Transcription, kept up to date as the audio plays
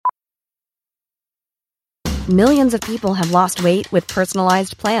Millions of people have lost weight with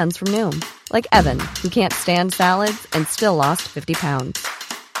personalized plans from Noom. Like Evan, who can't stand salads and still lost 50 pounds.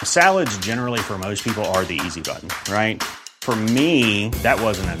 Salads generally for most people are the easy button, right? For me, that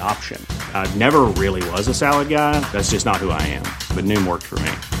wasn't an option. I never really was a salad guy. That's just not who I am. But Noom worked for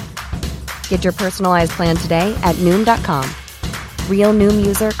me. Get your personalized plan today at Noom.com. Real Noom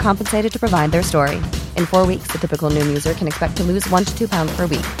user compensated to provide their story. In 4 weeks, the typical Noom user can expect to lose 1 to 2 pounds per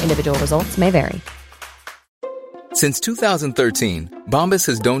week. Individual results may vary. Since 2013, Bombas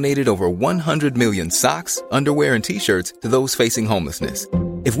has donated over 100 million socks, underwear, and T-shirts to those facing homelessness.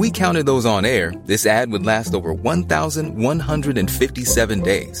 If we counted those on air, this ad would last over 1,157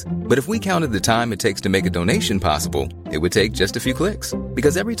 days. But if we counted the time it takes to make a donation possible, it would take just a few clicks.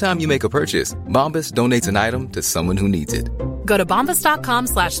 Because every time you make a purchase, Bombas donates an item to someone who needs it. Go to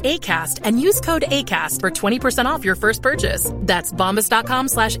bombas.com/ACAST and use code ACAST for 20% off your first purchase. That's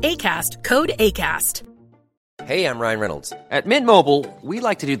bombas.com/ACAST, code ACAST. Hey, I'm Ryan Reynolds. At Mint Mobile, we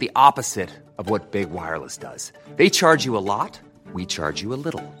like to do the opposite of what Big Wireless does. They charge you a lot, we charge you a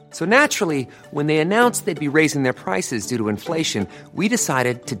little. So naturally, when they announced they'd be raising their prices due to inflation, we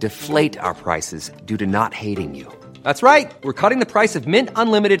decided to deflate our prices due to not hating you. That's right. We're cutting the price of Mint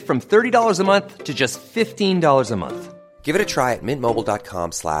Unlimited from $30 a month to just $15 a month. Give it a try at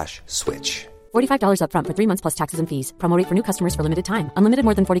mintmobile.com/switch. $45 up front for 3 months plus taxes and fees. Promo rate for new customers for limited time. Unlimited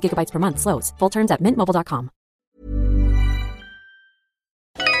more than 40 gigabytes per month. Slows full terms at mintmobile.com.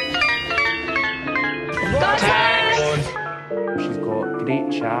 She's got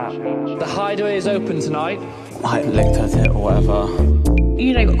great chat. The Hideaway is open tonight. I licked at it or whatever.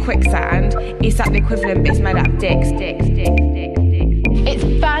 You know, got quicksand. It's like the equivalent, but it's made out of dicks. It's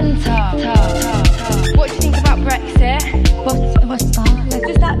banter. What do you think about Brexit? What's that?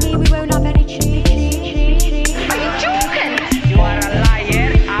 Does that mean we won't have any cheese? Are you joking? You are a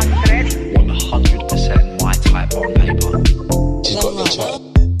liar, actress. 100% my type on paper. She's got the chat.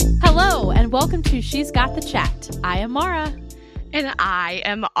 Hello, and welcome to She's Got the Chat. I am Mara. And I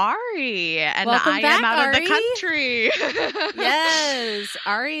am Ari. And Welcome I back, am out Ari. of the country. Yes,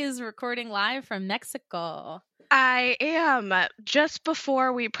 Ari is recording live from Mexico. I am. Just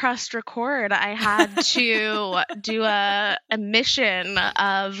before we pressed record, I had to do a mission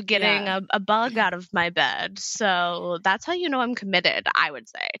of getting a bug out of my bed. So that's how you know I'm committed, I would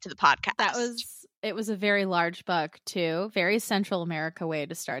say, to the podcast. It was a very large bug, too. Very Central America way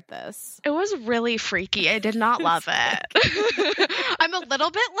to start this. It was really freaky. I did not love it. I'm a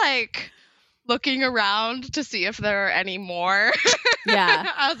little bit like looking around to see if there are any more. Yeah.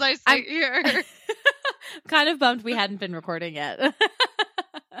 As I sit here. I'm kind of bummed we hadn't been recording yet.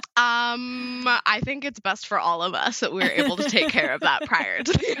 I think it's best for all of us that we were able to take care of that prior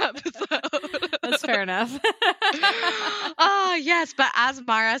to the episode. That's fair enough. Oh, yes. But as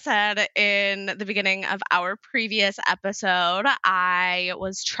Mara said in the beginning of our previous episode, I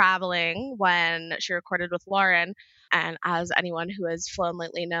was traveling when she recorded with Lauren. And as anyone who has flown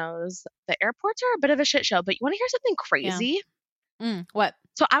lately knows, the airports are a bit of a shit show. But you want to hear something crazy? Yeah. What?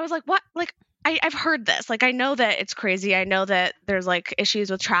 So I was like, what? Like, I've heard this. Like, I know that it's crazy. I know that there's like issues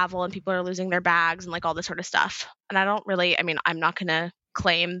with travel and people are losing their bags and like all this sort of stuff. And I don't really, I'm not going to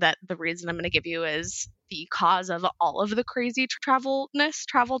claim that the reason I'm going to give you is the cause of all of the crazy travel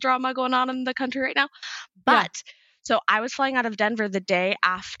drama going on in the country right now. But so I was flying out of Denver the day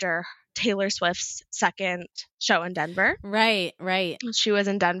after Taylor Swift's second show in Denver. Right. She was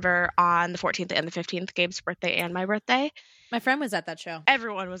in Denver on the 14th and the 15th, Gabe's birthday and my birthday. My friend was at that show.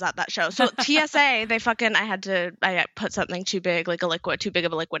 Everyone was at that show. So TSA, I put something too big of a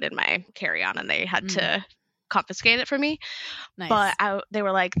liquid in my carry-on, and they had to confiscate it from me. Nice. But they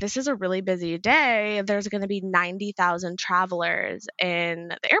were like, this is a really busy day. There's going to be 90,000 travelers in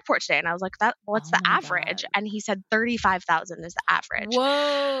the airport today. And I was like, what's the average? God. And he said 35,000 is the average.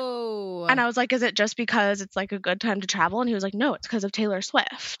 Whoa. And I was like, is it just because it's like a good time to travel? And he was like, no, it's because of Taylor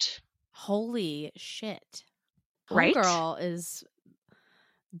Swift. Holy shit. Right? Girl is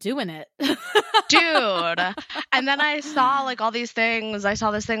doing it. Dude. And then I saw like all these things. I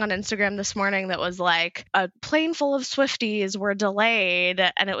saw this thing on Instagram this morning that was like a plane full of Swifties were delayed,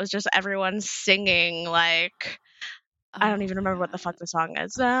 and it was just everyone singing like I don't even remember what the fuck the song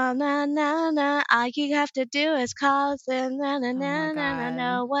is. Na, na, na, na. All you have to do is call, na, na, na, na, na,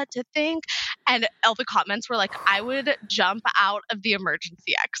 know what to think. And all the comments were like, I would jump out of the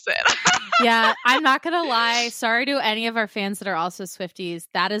emergency exit. Yeah, I'm not going to lie. Sorry to any of our fans that are also Swifties.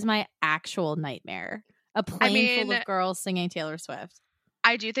 That is my actual nightmare. A plane full of girls singing Taylor Swift.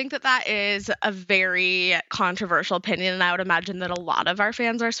 I do think that is a very controversial opinion, and I would imagine that a lot of our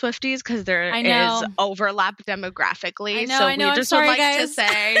fans are Swifties because there is overlap demographically. I know. We just would like guys. to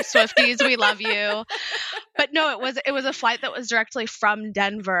say, Swifties, we love you. But no, it was a flight that was directly from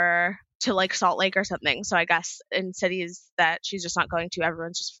Denver to like Salt Lake or something. So I guess in cities that she's just not going to,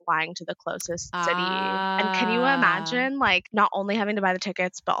 everyone's just flying to the closest city. And can you imagine like not only having to buy the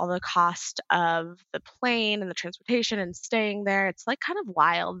tickets, but all the cost of the plane and the transportation and staying there? It's like kind of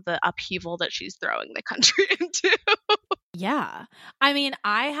wild, the upheaval that she's throwing the country into. Yeah. I mean,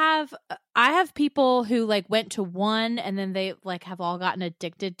 I have people who like went to one and then they like have all gotten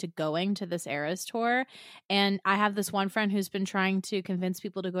addicted to going to this Eras tour. And I have this one friend who's been trying to convince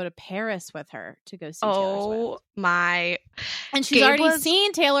people to go to Paris with her to go see Taylor Swift. My. And she's already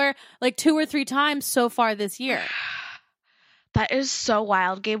seen Taylor like 2 or 3 times so far this year. That is so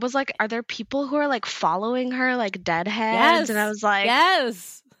wild. Gabe was like, are there people who are like following her like deadheads? Yes. And I was like,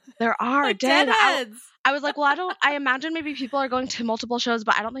 yes, there are like deadheads. I was like, well, I imagine maybe people are going to multiple shows,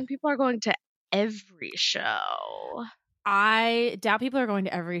 but I don't think people are going to every show. I doubt people are going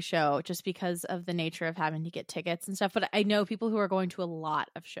to every show just because of the nature of having to get tickets and stuff. But I know people who are going to a lot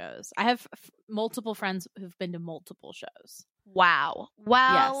of shows. I have multiple friends who've been to multiple shows. Wow.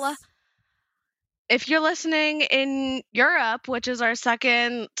 Well, yes. If you're listening in Europe, which is our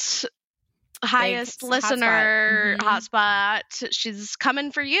second highest listener hotspot, she's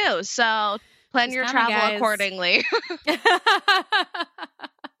coming for you. So plan your travel accordingly.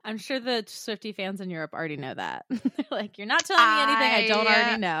 I'm sure the Swiftie fans in Europe already know that. They're like, you're not telling me anything I don't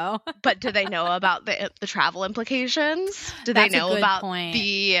already know. But do they know about the travel implications? Do they know about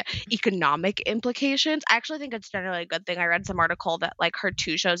the economic implications? I actually think it's generally a good thing. I read some article that like her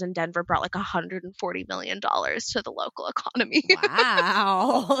 2 shows in Denver brought like $140 million to the local economy.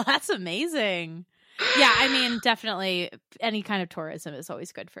 Wow. That's amazing. Yeah, I mean, definitely any kind of tourism is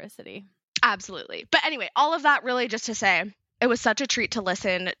always good for a city. Absolutely. But anyway, all of that really just to say, it was such a treat to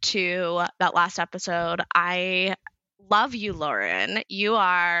listen to that last episode. I love you, Lauren. You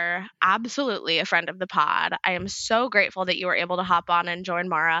are absolutely a friend of the pod. I am so grateful that you were able to hop on and join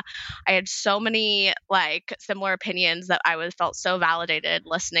Mara. I had so many like similar opinions that I felt so validated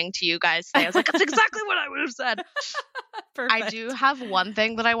listening to you guys today. I was like, that's exactly what I would have said. Perfect. I do have one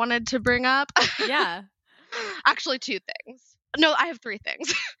thing that I wanted to bring up. Yeah. Actually, 2 things. No, I have 3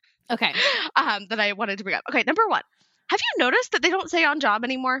 things. Okay. That I wanted to bring up. Okay, number 1. Have you noticed that they don't say on job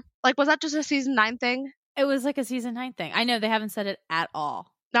anymore? Like, was that just a season 9 thing? It was like a season 9 thing. I know they haven't said it at all.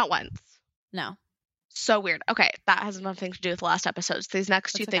 Not once. No. So weird. Okay, that has nothing to do with the last episodes. These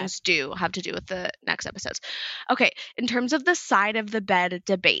next 2 things do have to do with the next episodes. Okay, in terms of the side of the bed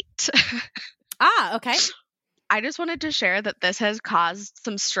debate. Okay. I just wanted to share that this has caused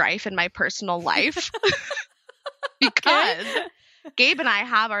some strife in my personal life. Because Gabe and I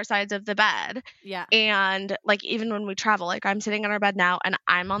have our sides of the bed. Yeah. And like even when we travel, like I'm sitting on our bed now and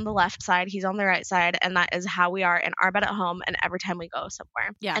I'm on the left side, he's on the right side, and that is how we are in our bed at home and every time we go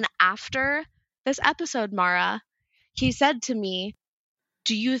somewhere. Yeah. And after this episode, Mara, he said to me,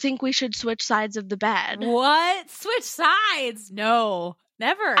 do you think we should switch sides of the bed? What? Switch sides? No,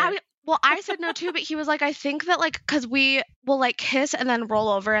 never. Well, I said no too, but he was like, I think that like, cause we will like kiss and then roll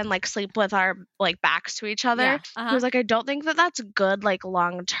over and like sleep with our like backs to each other. Yeah. He was like, I don't think that that's good, like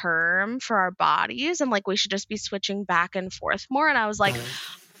long term for our bodies. And like, we should just be switching back and forth more. And I was like,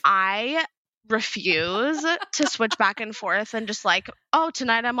 I refuse to switch back and forth and just like, oh,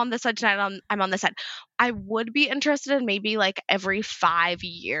 tonight I'm on this side, tonight I'm on this side. I would be interested in maybe like every 5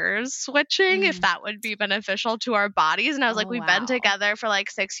 years switching if that would be beneficial to our bodies. And I was like, we've been together for like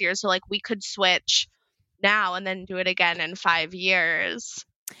 6 years, so like we could switch now and then do it again in 5 years.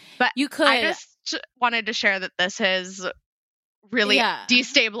 But you could. I just wanted to share that this has really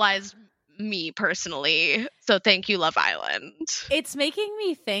destabilized me personally. So thank you, Love Island. It's making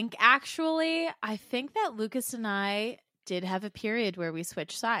me think, actually, I think that Lucas and I did have a period where we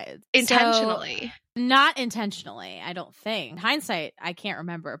switched sides. Intentionally. So, not intentionally, I don't think. In hindsight, I can't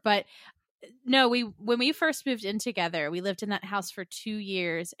remember. But no, when we first moved in together, we lived in that house for 2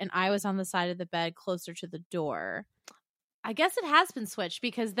 years and I was on the side of the bed closer to the door. I guess it has been switched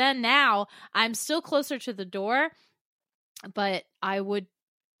because then now I'm still closer to the door, but I would,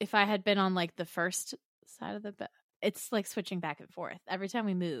 if I had been on like the first side of the bed, it's like switching back and forth every time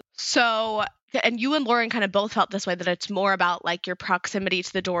we move. So, and you and Lauren kind of both felt this way, that it's more about like your proximity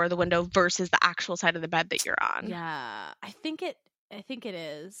to the door or the window versus the actual side of the bed that you're on. Yeah, I think it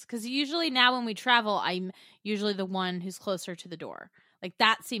is. Because usually now when we travel, I'm usually the one who's closer to the door. Like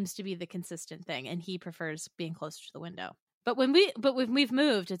that seems to be the consistent thing. And he prefers being closer to the window. But when we've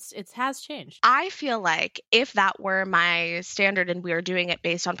moved, it has changed. I feel like if that were my standard and we were doing it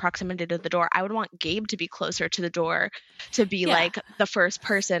based on proximity to the door, I would want Gabe to be closer to the door to be like the first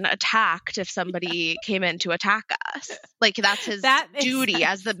person attacked if somebody came in to attack us. Like that's his duty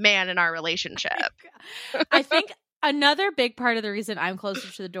as the man in our relationship. I think another big part of the reason I'm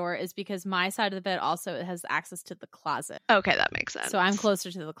closer to the door is because my side of the bed also has access to the closet. Okay, that makes sense. So I'm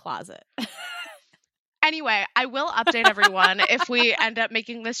closer to the closet. Anyway, I will update everyone if we end up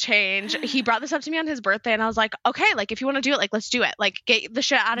making this change. He brought this up to me on his birthday and I was like, okay, like if you want to do it, like let's do it. Like get the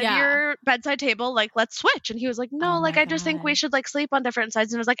shit out of your bedside table. Like let's switch. And he was like, no, like I just think we should like sleep on different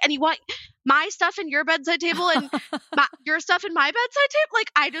sides. And I was like, and you want my stuff in your bedside table and your stuff in my bedside table?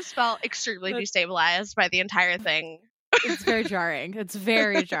 Like I just felt extremely destabilized by the entire thing. It's very jarring. It's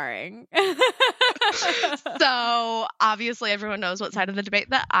very jarring. So obviously everyone knows what side of the debate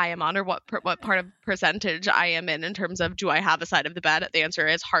that I am on, or what part of percentage I am in terms of do I have a side of the bed? The answer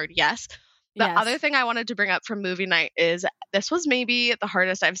is hard yes. The other thing I wanted to bring up from movie night is this was maybe the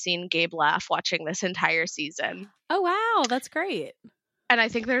hardest I've seen Gabe laugh watching this entire season. Oh, wow. That's great. And I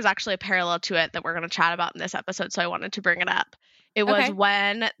think there's actually a parallel to it that we're going to chat about in this episode, so I wanted to bring it up. It was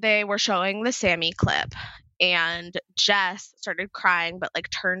when they were showing the Sammy clip. And Jess started crying, but like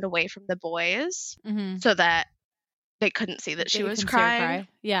turned away from the boys so that they couldn't see that she was crying.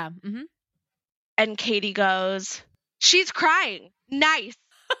 Yeah. Mm-hmm. And Katie goes, she's crying. Nice.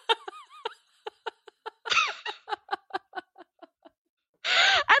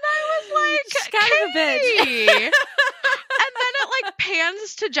 And I was like, she's kind of a bitch. And then it like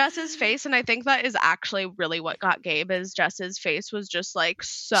pans to Jess's face. And I think that is actually really what got Gabe, is Jess's face was just like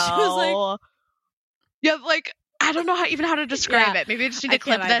so... She was like... Yeah, like, I don't know how to describe it. Maybe I just need to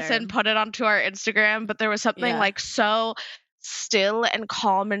clip this and put it onto our Instagram. But there was something like so still and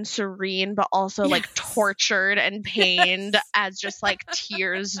calm and serene, but also like tortured and pained as just like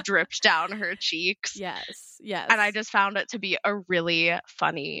tears dripped down her cheeks. Yes, yes. And I just found it to be a really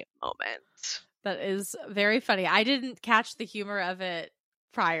funny moment. That is very funny. I didn't catch the humor of it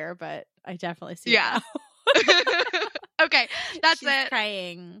prior, but I definitely see it now. Okay, that's She's it.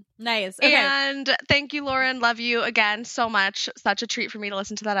 Crying. Nice. Okay. And thank you, Lauren. Love you again so much. Such a treat for me to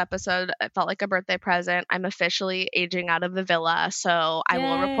listen to that episode. It felt like a birthday present. I'm officially aging out of the villa, so I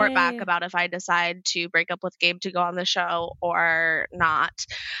will report back about if I decide to break up with Gabe to go on the show or not,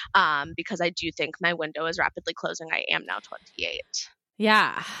 because I do think my window is rapidly closing. I am now 28.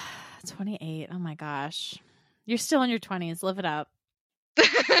 Yeah, 28. Oh my gosh. You're still in your 20s. Live it up.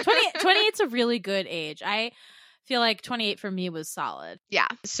 28's a really good age. I feel like 28 for me was solid. Yeah.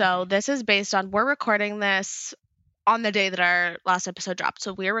 So this is based on, we're recording this on the day that our last episode dropped.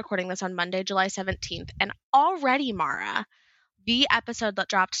 So we're recording this on Monday, July 17th. And already, Mara, the episode that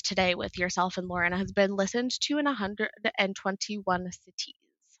dropped today with yourself and Lauren has been listened to in 121 cities.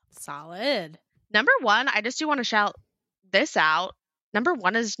 Solid. Number one, I just do want to shout this out. Number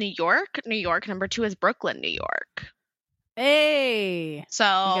one is New York, New York. Number two is Brooklyn, New York. Hey. So,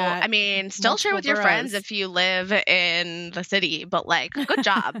 I mean, still share with your friends if you live in the city, but like, good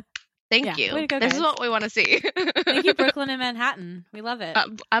job. Thank you. Way to go, this guys. is what we want to see. Thank you, Brooklyn and Manhattan. We love it.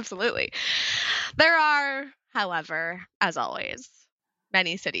 Absolutely. There are, however, as always,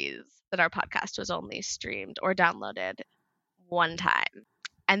 many cities that our podcast was only streamed or downloaded one time.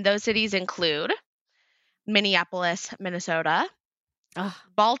 And those cities include Minneapolis, Minnesota,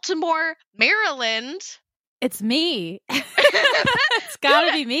 Baltimore, Maryland. It's me. It's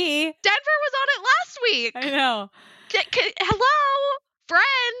gotta be me. Denver was on it last week. I know. Hello,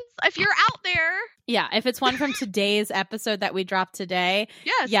 friends, if you're out there. Yeah, if it's one from today's episode that we dropped today.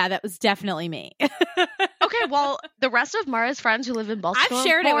 Yes. Yeah, that was definitely me. Okay, well, the rest of Mara's friends who live in Baltimore. I've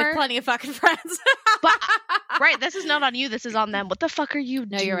shared it with plenty of fucking friends. But, right, this is not on you. This is on them. What the fuck are you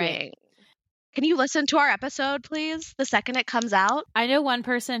doing? You're right. Can you listen to our episode, please, the second it comes out? I know one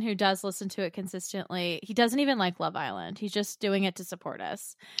person who does listen to it consistently. He doesn't even like Love Island. He's just doing it to support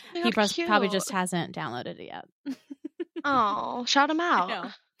us. He probably just hasn't downloaded it yet. Oh, shout him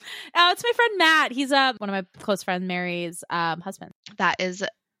out. It's my friend Matt. He's one of my close friend Mary's husband. That is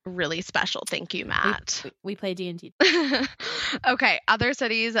really special. Thank you, Matt. We play D&D. Okay, other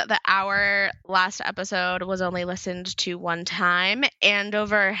cities that our last episode was only listened to one time: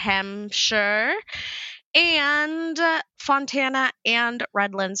 Andover, Hampshire, and Fontana and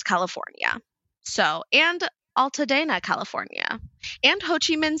Redlands, California. So, and Altadena, California, and Ho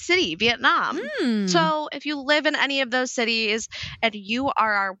Chi Minh City, Vietnam. So if you live in any of those cities and you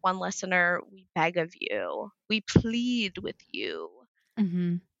are our one listener, we beg of you, we plead with you,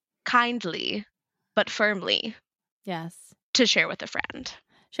 kindly but firmly, yes, to share with a friend.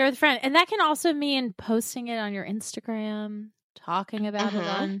 Share with a friend. And that can also mean posting it on your Instagram, talking about it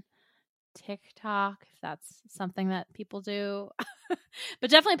on TikTok, if that's something that people do. But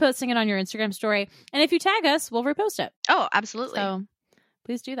definitely posting it on your Instagram story. And if you tag us, we'll repost it. Oh, absolutely. So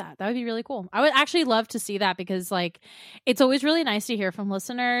please do that. That would be really cool. I would actually love to see that because, like, it's always really nice to hear from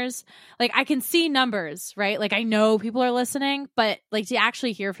listeners. Like, I can see numbers, right? Like, I know people are listening, but, like, to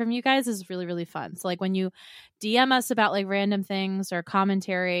actually hear from you guys is really, really fun. So, like, when you DM us about, like, random things or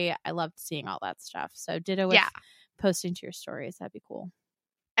commentary, I love seeing all that stuff. So ditto with posting to your stories. That'd be cool.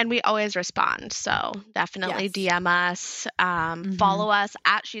 And we always respond. So definitely DM us. Follow us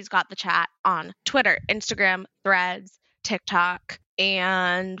at She's Got the Chat on Twitter, Instagram, Threads, TikTok.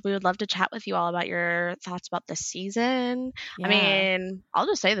 And we would love to chat with you all about your thoughts about this season. I mean, I'll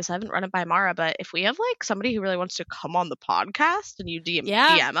just say this. I haven't run it by Mara, but if we have like somebody who really wants to come on the podcast and you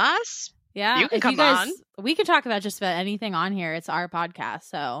DM us, you can come on. We can talk about just about anything on here. It's our podcast.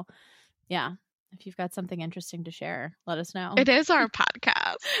 So yeah. If you've got something interesting to share, let us know. It is our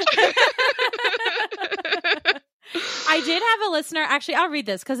podcast. I did have a listener. Actually, I'll read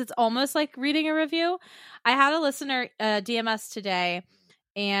this because it's almost like reading a review. I had a listener DM us today,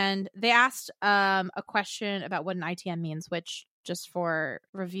 and they asked a question about what an ITM means, which, just for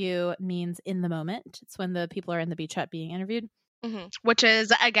review, means in the moment. It's when the people are in the beach hut being interviewed. Mm-hmm. Which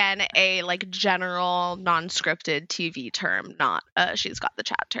is, again, a like general non-scripted TV term, not She's Got the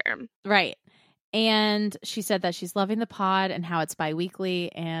Chat term. Right. And she said that she's loving the pod and how it's bi-weekly.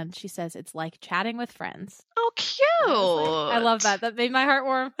 And she says it's like chatting with friends. Oh, cute. I love that. That made my heart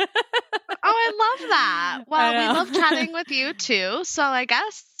warm. Oh, I love that. Well, we love chatting with you too. So I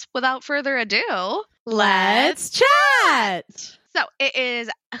guess without further ado, let's chat. So it is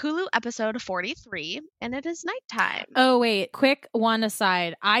Hulu episode 43, and it is nighttime. Oh, wait. Quick one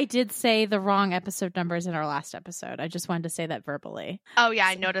aside. I did say the wrong episode numbers in our last episode. I just wanted to say that verbally. Oh, yeah.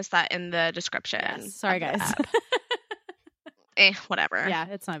 I noticed that in the description. Yes. Sorry, guys. Whatever. Yeah,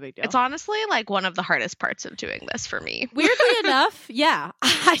 it's not a big deal. It's honestly like one of the hardest parts of doing this for me. Weirdly enough, yeah.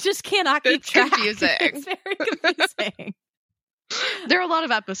 I just cannot keep track. Confusing. It's very confusing. There are a lot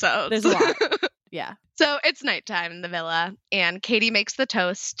of episodes. There's a lot. Yeah. So it's nighttime in the villa, and Katie makes the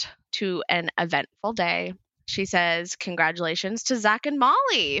toast to an eventful day. She says, congratulations to Zach and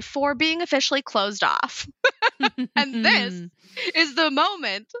Molly for being officially closed off. And this is the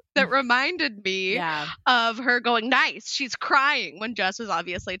moment that reminded me of her going, nice. She's crying when Jess was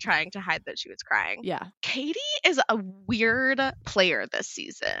obviously trying to hide that she was crying. Yeah. Katie is a weird player this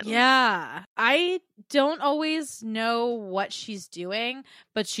season. Yeah. I don't always know what she's doing,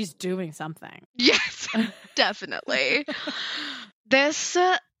 but she's doing something. Yes, definitely. This...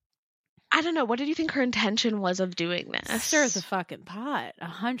 I don't know. What did you think her intention was of doing this? Stir the fucking pot.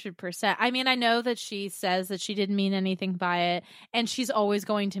 100%. I mean, I know that she says that she didn't mean anything by it, and she's always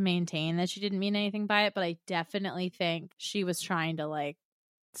going to maintain that she didn't mean anything by it, but I definitely think she was trying to, like,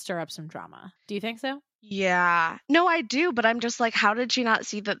 stir up some drama. Do you think so? Yeah. No, I do, but I'm just like, how did she not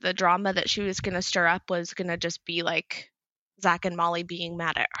see that the drama that she was going to stir up was going to just be, like, Zach and Molly being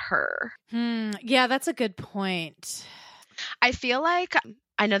mad at her? Yeah, that's a good point. I feel like...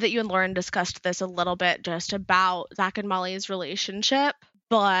 I know that you and Lauren discussed this a little bit just about Zach and Molly's relationship,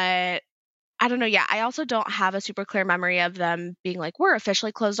 but I don't know. Yeah, I also don't have a super clear memory of them being like, we're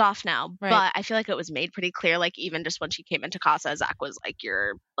officially closed off now. Right. But I feel like it was made pretty clear, like even just when she came into Casa, Zach was like,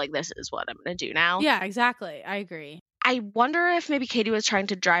 you're like, this is what I'm going to do now. Yeah, exactly. I agree. I wonder if maybe Katie was trying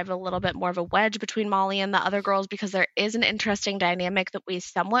to drive a little bit more of a wedge between Molly and the other girls, because there is an interesting dynamic that we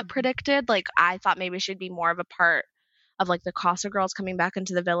somewhat predicted. Like I thought maybe she'd be more of a part of like the Casa girls coming back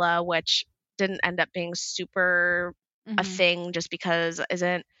into the villa, which didn't end up being super a thing just because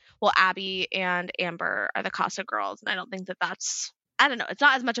Abby and Amber are the Casa girls. And I don't think that's, I don't know, it's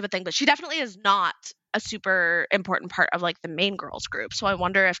not as much of a thing, but she definitely is not a super important part of like the main girls group. So I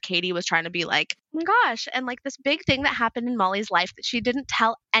wonder if Katie was trying to be like, oh my gosh, and like this big thing that happened in Molly's life that she didn't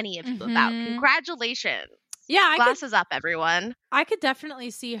tell any of you about. Congratulations. Yeah, glasses up, everyone. I could definitely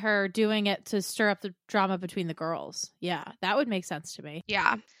see her doing it to stir up the drama between the girls. Yeah, that would make sense to me.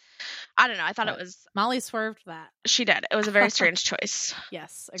 Yeah. I don't know. I thought it was... Molly swerved that. She did. It was a very strange choice.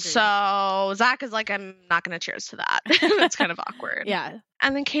 Yes, agreed. So Zach is like, I'm not going to cheers to that. It's kind of awkward. Yeah.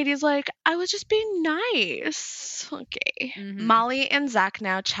 And then Katie's like, I was just being nice. Okay. Molly and Zach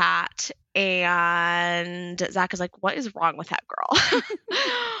now chat, and Zach is like, what is wrong with that girl?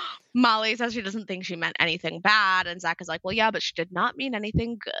 Molly says she doesn't think she meant anything bad, and Zach is like, well, yeah, but she did not mean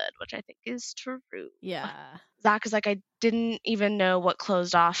anything good, which I think is true. Yeah. Zach is like, I didn't even know what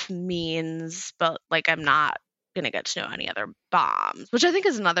closed off means, but like, I'm not going to get to know any other bombs, which I think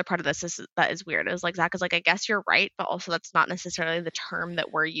is another part of this that is weird. Is like Zach is like, I guess you're right, but also that's not necessarily the term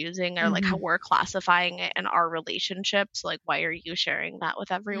that we're using or like how we're classifying it in our relationships. Like, why are you sharing that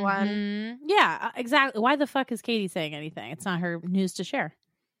with everyone? Yeah, exactly. Why the fuck is Katie saying anything? It's not her news to share.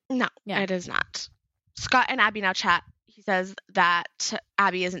 No, it is not. Scott and Abby now chat. He says that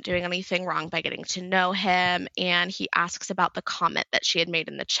Abby isn't doing anything wrong by getting to know him, and he asks about the comment that she had made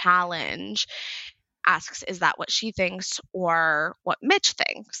in the challenge. Asks, is that what she thinks or what Mitch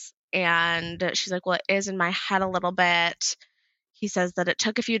thinks? And she's like, well, it is in my head a little bit. He says that it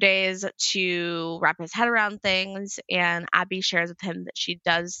took a few days to wrap his head around things, and Abby shares with him that she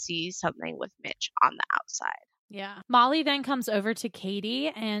does see something with Mitch on the outside. Yeah. Molly then comes over to Katie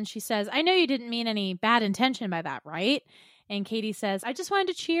and she says, I know you didn't mean any bad intention by that, right? And Katie says, I just wanted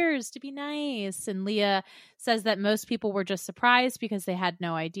to cheers to be nice. And Leah says that most people were just surprised because they had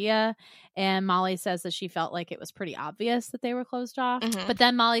no idea. And Molly says that she felt like it was pretty obvious that they were closed off. But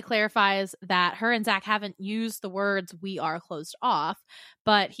then Molly clarifies that her and Zach haven't used the words we are closed off,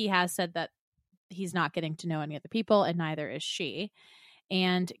 but he has said that he's not getting to know any of the people and neither is she.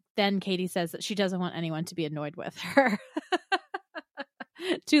 And then Katie says that she doesn't want anyone to be annoyed with her.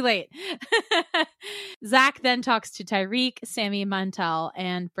 Too late. Zach then talks to Tyreek, Sammy, Montel,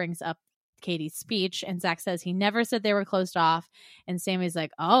 and brings up Katie's speech. And Zach says he never said they were closed off. And Sammy's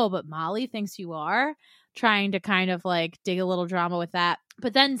like, oh, but Molly thinks you are. Trying to kind of like dig a little drama with that.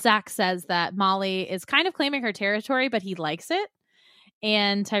 But then Zach says that Molly is kind of claiming her territory, but he likes it.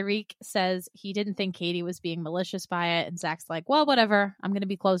 And Tyreek says he didn't think Katie was being malicious by it. And Zach's like, well, whatever. I'm going to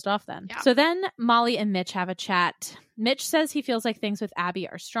be closed off then. Yeah. So then Molly and Mitch have a chat. Mitch says he feels like things with Abby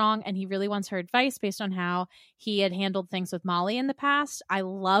are strong and he really wants her advice based on how he had handled things with Molly in the past. I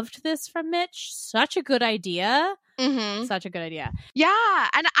loved this from Mitch. Such a good idea. Such a good idea. Yeah.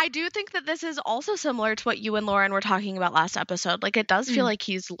 And I do think that this is also similar to what you and Lauren were talking about last episode. Like, it does feel like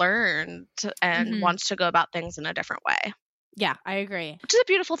he's learned and wants to go about things in a different way. Yeah, I agree. Which is a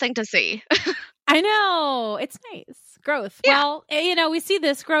beautiful thing to see. I know. It's nice. Growth. Yeah. Well, you know, we see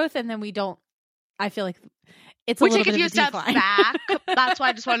this growth and then we don't. I feel like it's a little bit of a steps decline. back. That's why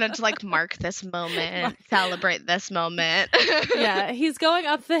I just wanted to like mark this moment, celebrate this moment. Yeah, he's going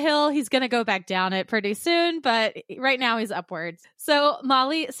up the hill. He's going to go back down it pretty soon, but right now he's upwards. So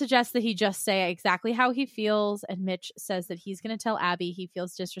Molly suggests that he just say exactly how he feels, and Mitch says that he's going to tell Abby he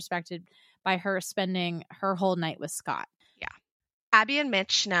feels disrespected by her spending her whole night with Scott. Abby and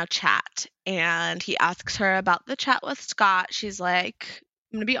Mitch now chat, and he asks her about the chat with Scott. She's like,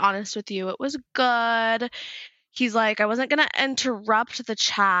 I'm going to be honest with you. It was good. He's like, I wasn't going to interrupt the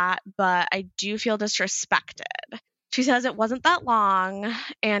chat, but I do feel disrespected. She says it wasn't that long,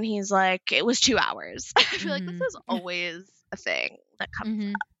 and he's like, it was 2 hours. I feel like this is always a thing that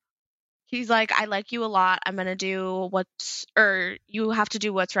comes up. He's like, I like you a lot. I'm going to do you have to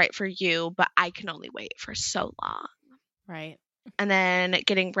do what's right for you, but I can only wait for so long. Right. And then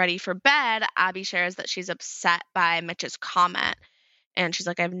getting ready for bed, Abby shares that she's upset by Mitch's comment. And she's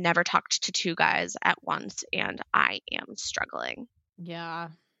like, I've never talked to two guys at once, and I am struggling. Yeah.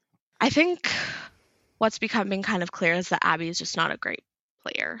 I think what's becoming kind of clear is that Abby is just not a great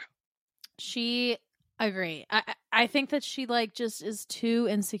player. She agree. I think that she like just is too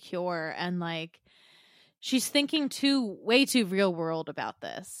insecure and like she's thinking way too real world about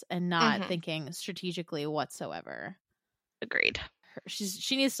this and not thinking strategically whatsoever. Agreed.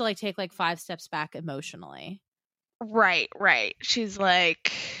 She needs to like take like 5 steps back emotionally. Right. She's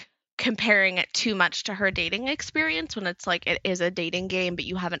like comparing it too much to her dating experience when it's like it is a dating game, but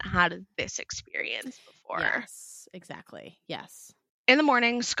you haven't had this experience before. Yes, exactly. Yes. In the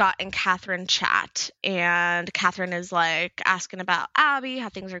morning, Scott and Catherine chat, and Catherine is like asking about Abby, how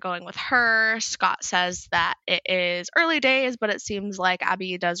things are going with her. Scott says that it is early days, but it seems like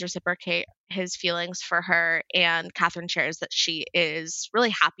Abby does reciprocate his feelings for her, and Catherine shares that she is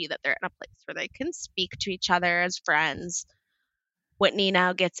really happy that they're in a place where they can speak to each other as friends. Whitney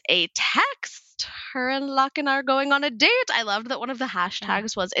now gets a text. Her and Larkin are going on a date. I loved that one of the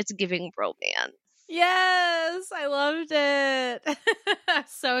hashtags was "It's giving romance." Yes, I loved it. I'm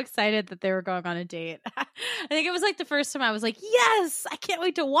so excited that they were going on a date. I think it was like the first time I was like, yes, I can't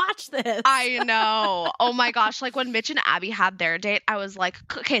wait to watch this. I know. Oh my gosh. Like when Mitch and Abby had their date, I was like,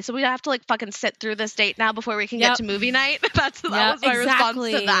 okay, so we have to like fucking sit through this date now before we can get to movie night. That was my response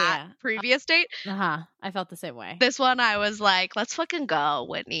to that previous date. I felt the same way. This one, I was like, let's fucking go,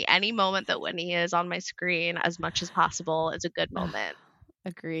 Whitney. Any moment that Whitney is on my screen as much as possible is a good moment.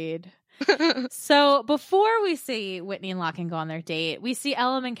 Agreed. So before we see Whitney and Larkin go on their date, we see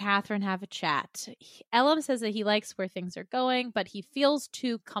Elam and Catherine have a chat. Elam says that he likes where things are going, but he feels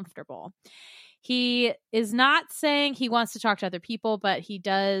too comfortable. He is not saying he wants to talk to other people, but he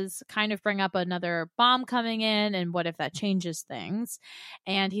does kind of bring up another bomb coming in and what if that changes things.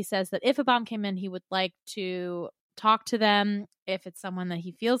 And he says that if a bomb came in, he would like to talk to them if it's someone that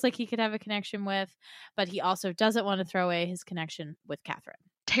he feels like he could have a connection with, but he also doesn't want to throw away his connection with Catherine.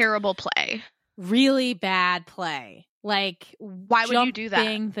 Terrible play. Really bad play. Like, why would you do that?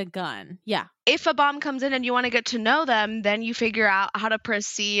 Jumping the gun. Yeah. If a bomb comes in and you want to get to know them, then you figure out how to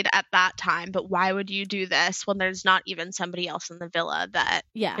proceed at that time. But why would you do this when there's not even somebody else in the villa that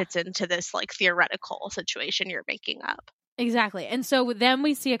fits into this like theoretical situation you're making up? Exactly. And so then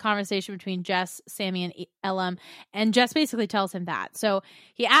we see a conversation between Jess, Sammy, and Elam, and Jess basically tells him that. So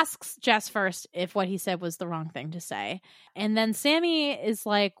he asks Jess first if what he said was the wrong thing to say. And then Sammy is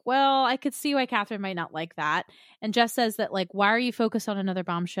like, well, I could see why Catherine might not like that. And Jess says that, like, why are you focused on another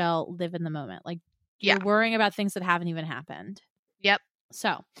bombshell? Live in the moment. Like, you're worrying about things that haven't even happened. Yep.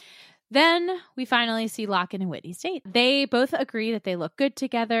 So then we finally see Locken and Whitney's date. They both agree that they look good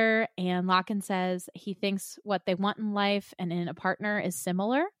together, and Locken says he thinks what they want in life and in a partner is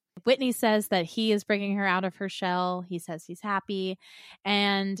similar. Whitney says that he is bringing her out of her shell. He says he's happy,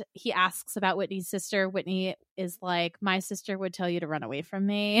 and he asks about Whitney's sister. Whitney is like, my sister would tell you to run away from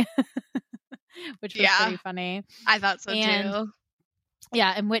me, which was pretty funny. I thought so too.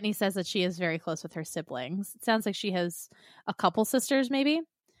 Yeah, and Whitney says that she is very close with her siblings. It sounds like she has a couple sisters, maybe.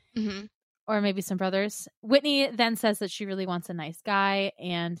 Mm-hmm. Or maybe some brothers. Whitney then says that she really wants a nice guy,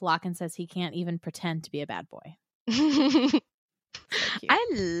 and Locken says he can't even pretend to be a bad boy. I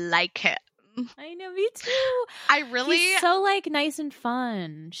like him. I know, me too. He's so like nice and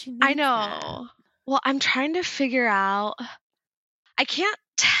fun. I know. That. Well, I'm trying to figure out. I can't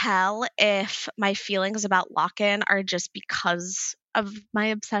tell if my feelings about Locken are just because of my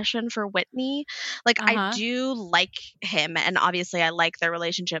obsession for Whitney. Like, I do like him, and obviously I like their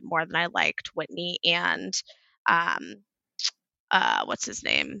relationship more than I liked Whitney and what's his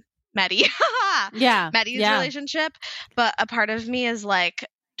name? Maddie. Maddie's relationship. But a part of me is like,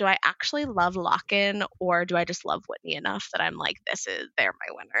 do I actually love Locken, or do I just love Whitney enough that I'm like, they're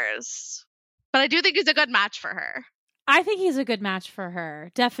my winners? But I do think he's a good match for her. I think he's a good match for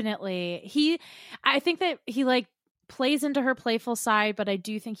her. Definitely. I think that he like plays into her playful side, but I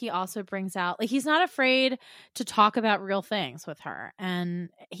do think he also brings out, like, he's not afraid to talk about real things with her, and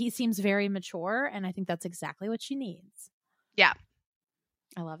he seems very mature, and I think that's exactly what she needs. Yeah.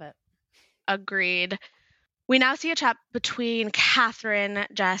 I love it. Agreed. We now see a chat between Catherine,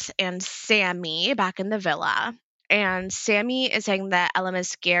 Jess, and Sammy back in the villa. And Sammy is saying that Elam is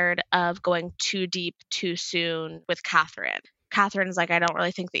scared of going too deep too soon with Catherine. Catherine's like, I don't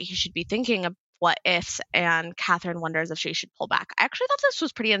really think that he should be thinking of what ifs, and Catherine wonders if she should pull back. I actually thought this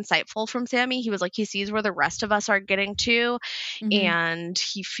was pretty insightful from Sammy. He was like, he sees where the rest of us are getting to, and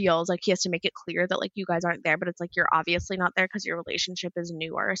he feels like he has to make it clear that, like, you guys aren't there, but it's like, you're obviously not there because your relationship is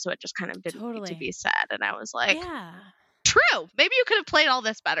newer, so it just kind of didn't need to be said. And I was like, true. Maybe you could have played all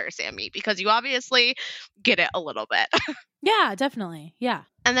this better, Sammy, because you obviously get it a little bit. Yeah, definitely. Yeah.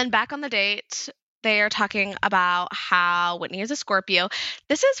 And then back on the date, they are talking about how Whitney is a Scorpio.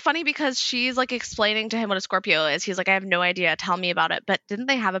 This is funny because she's like explaining to him what a Scorpio is. He's like, I have no idea. Tell me about it. But didn't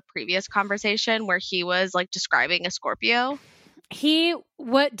they have a previous conversation where he was like describing a Scorpio? He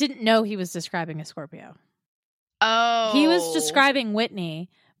didn't know he was describing a Scorpio. Oh. He was describing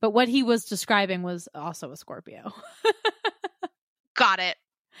Whitney, but what he was describing was also a Scorpio. Got it.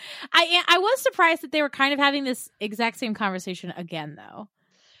 I was surprised that they were kind of having this exact same conversation again, though.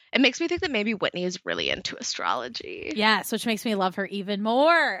 It makes me think that maybe Whitney is really into astrology. Yes, which makes me love her even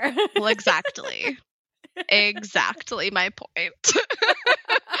more. Well, exactly. Exactly my point.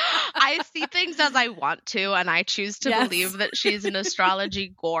 I see things as I want to, and I choose to believe that she's an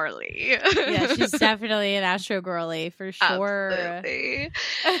astrology girly. Yeah, she's definitely an astro girly for sure. Absolutely.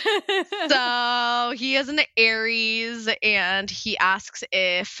 So he is an Aries, and he asks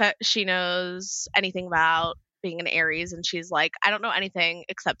if she knows anything about being an Aries, and she's like, I don't know anything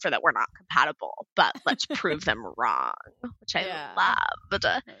except for that we're not compatible, but let's prove them wrong, which I loved.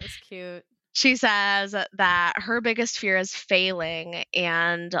 That was cute. She says that her biggest fear is failing,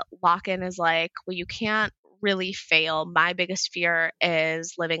 and Locken is like, well, you can't really fail. My biggest fear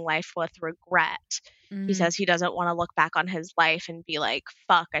is living life with regret. He says he doesn't want to look back on his life and be like,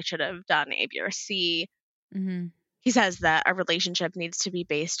 fuck, I should have done A, B, or C. He says that a relationship needs to be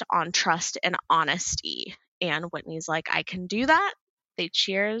based on trust and honesty. And Whitney's like, I can do that. They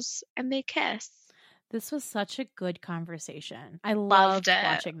cheers and they kiss. This was such a good conversation. I loved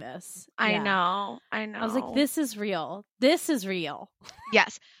watching this. I know. I was like, this is real. This is real.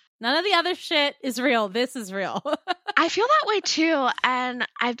 Yes. None of the other shit is real. This is real. I feel that way too. And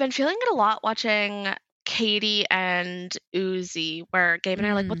I've been feeling it a lot watching Katie and Uzi, where Gabe and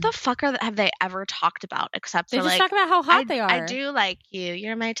I are like, what the fuck have they ever talked about except They for just like, talk about how hot they are. I do like you.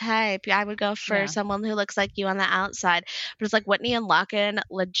 You're my type. I would go for someone who looks like you on the outside. But it's like Whitney and Locken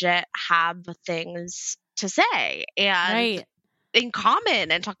legit have things to say and in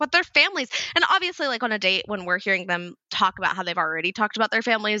common and talk about their families. And obviously, like on a date, when we're hearing them talk about how they've already talked about their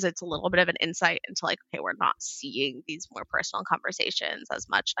families, it's a little bit of an insight into like, okay, we're not seeing these more personal conversations as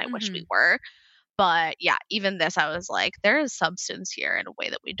much. And I wish we were. But yeah, even this, I was like, there is substance here in a way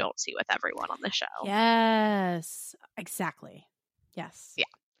that we don't see with everyone on the show. Yes, exactly. Yes. Yeah.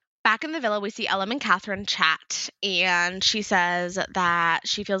 Back in the villa, we see Ellen and Catherine chat, and she says that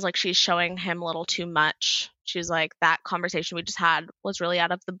she feels like she's showing him a little too much. She's like, that conversation we just had was really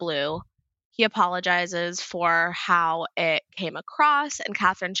out of the blue. He apologizes for how it came across, and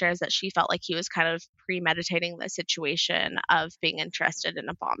Catherine shares that she felt like he was kind of premeditating the situation of being interested in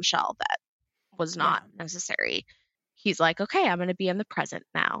a bombshell that was not necessary. He's like, okay, I'm going to be in the present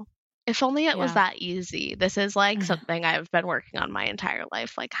now. If only it was that easy. This is like something I've been working on my entire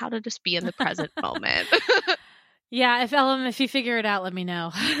life. Like how to just be in the present moment. Yeah, if you figure it out, let me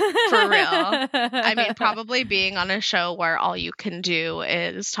know. For real. I mean, probably being on a show where all you can do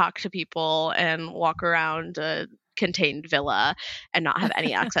is talk to people and walk around a contained villa and not have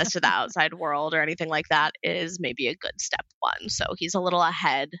any access to the outside world or anything like that is maybe a good step one. So he's a little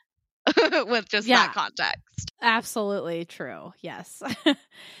ahead with just that context. Absolutely true. Yes.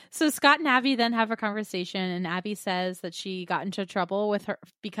 So Scott and Abby then have a conversation, and Abby says that she got into trouble with her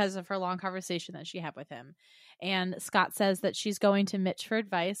because of her long conversation that she had with him. And Scott says that she's going to Mitch for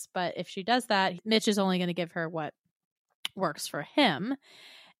advice, but if she does that, Mitch is only going to give her what works for him.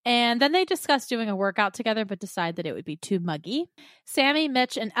 And then they discuss doing a workout together, but decide that it would be too muggy. Sammy,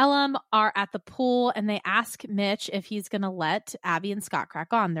 Mitch, and Elam are at the pool, and they ask Mitch if he's going to let Abby and Scott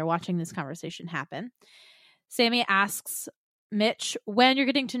crack on. They're watching this conversation happen. Sammy asks Mitch, when you're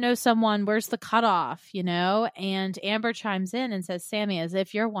getting to know someone, where's the cutoff, you know? And Amber chimes in and says, Sammy, as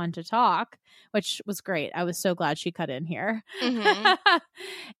if you're one to talk, which was great. I was so glad she cut in here. Mm-hmm.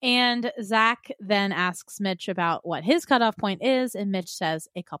 And Zach then asks Mitch about what his cutoff point is, and Mitch says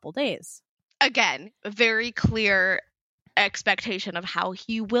a couple days. Again, very clear expectation of how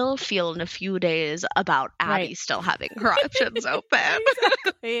he will feel in a few days about Abby still having her options open.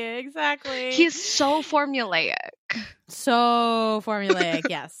 Exactly. He's so formulaic.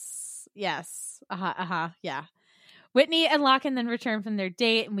 Yes. Yeah. Whitney and Locken then return from their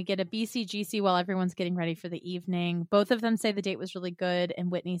date, and we get a BCGC while everyone's getting ready for the evening. Both of them say the date was really good, and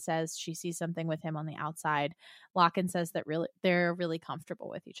Whitney says she sees something with him on the outside. Locken says that they're really comfortable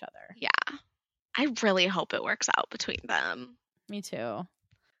with each other. Yeah. I really hope it works out between them. Me too.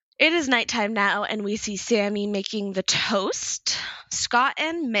 It is nighttime now, and we see Sammy making the toast. Scott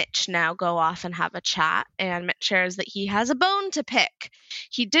and Mitch now go off and have a chat, and Mitch shares that he has a bone to pick.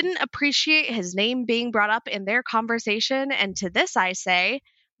 He didn't appreciate his name being brought up in their conversation, and to this I say,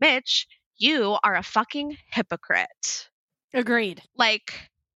 Mitch, you are a fucking hypocrite. Agreed. Like,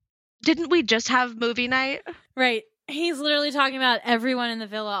 didn't we just have movie night? Right. He's literally talking about everyone in the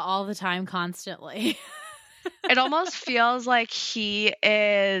villa all the time, constantly. It almost feels like he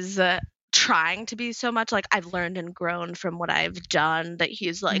is trying to be so much like, I've learned and grown from what I've done, that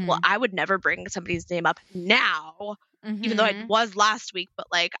he's like, well, I would never bring somebody's name up now, even though it was last week, but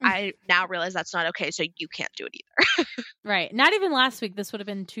like, I now realize that's not okay, so you can't do it either. Right. Not even last week. This would have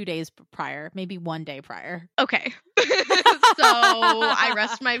been 2 days prior, maybe 1 day prior. Okay. So I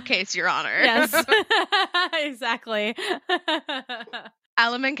rest my case, Your Honor. Yes. Exactly.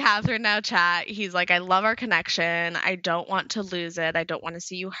 Elam and Catherine now chat. He's like, I love our connection. I don't want to lose it. I don't want to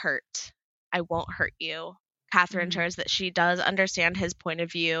see you hurt. I won't hurt you. Catherine shares that she does understand his point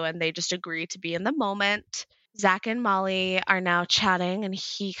of view, and they just agree to be in the moment. Zach and Molly are now chatting, and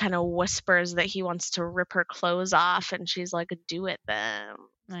he kind of whispers that he wants to rip her clothes off, and she's like, do it then.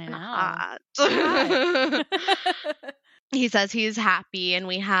 I know. He says he's happy, and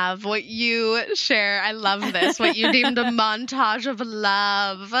we have what you share. I love this. What you deemed a montage of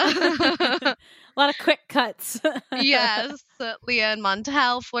love. A lot of quick cuts. Yes. Leah and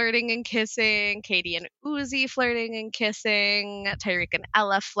Montel flirting and kissing. Katie and Uzi flirting and kissing. Tyreek and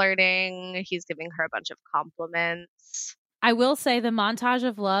Ella flirting. He's giving her a bunch of compliments. I will say the montage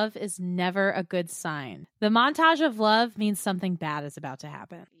of love is never a good sign. The montage of love means something bad is about to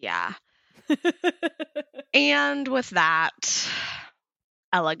happen. Yeah. And with that,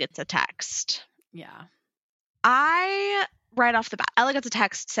 Ella gets a text. Yeah. I right off the bat, Ella gets a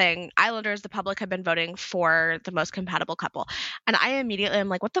text saying, Islanders, the public have been voting for the most compatible couple. And I immediately am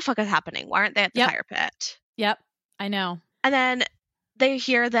like, what the fuck is happening? Why aren't they at the fire pit? Yep, I know. And then they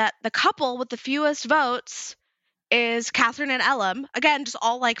hear that the couple with the fewest votes is Catherine and Ellum. Again, just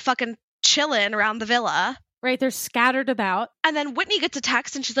all like fucking chilling around the villa. Right, they're scattered about. And then Whitney gets a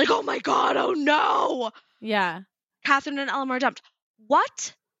text and she's like, oh my God, oh no. Yeah. Catherine and Ellum are dumped.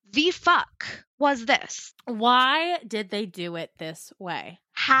 What the fuck was this? Why did they do it this way?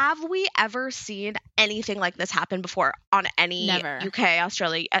 Have we ever seen anything like this happen before on any UK,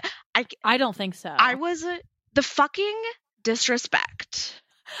 Australia? I don't think so. I was the fucking disrespect.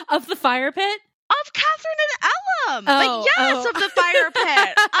 Of the fire pit? Of Catherine and Ellum. Of the fire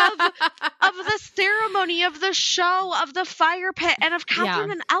pit. of the ceremony, of the show, of the fire pit, and of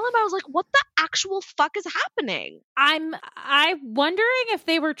Catherine and Ellum. I was like, what the actual fuck is happening? I'm wondering if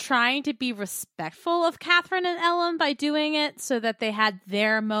they were trying to be respectful of Catherine and Ellum by doing it so that they had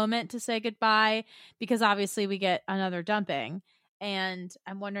their moment to say goodbye, because obviously we get another dumping. And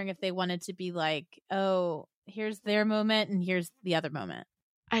I'm wondering if they wanted to be like, oh, here's their moment and here's the other moment.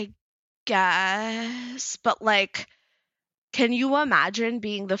 I guess, but like, can you imagine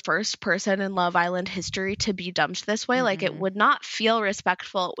being the first person in Love Island history to be dumped this way? Like, it would not feel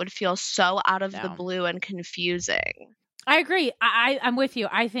respectful. It would feel so out of the blue and confusing. I agree. I'm with you.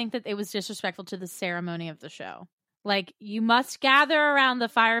 I think that it was disrespectful to the ceremony of the show. Like, you must gather around the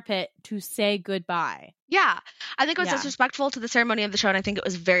fire pit to say goodbye. Yeah. I think it was disrespectful to the ceremony of the show, and I think it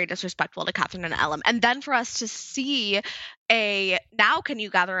was very disrespectful to Catherine and Ellum. And then for us to see now can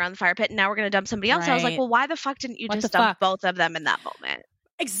you gather around the fire pit, and now we're going to dump somebody else. Right. I was like, well, why the fuck didn't you just dump both of them in that moment?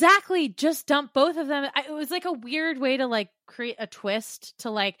 Exactly. Just dump both of them. It was like a weird way to like create a twist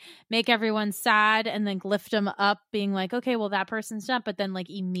to like make everyone sad and then lift them up being like, okay, well, that person's dumped. But then like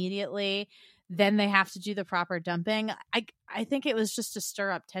immediately then they have to do the proper dumping. I think it was just to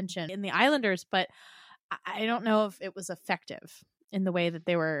stir up tension in the Islanders, but I don't know if it was effective in the way that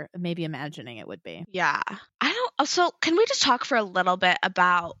they were maybe imagining it would be. Yeah. So can we just talk for a little bit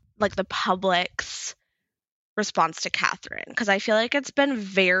about like the public's response to Catherine? Because I feel like it's been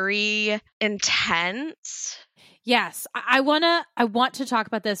very intense. Yes. I want to talk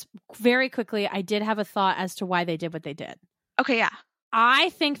about this very quickly. I did have a thought as to why they did what they did. Okay, yeah. I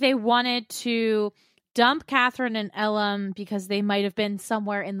think they wanted to dump Catherine and Ellum because they might have been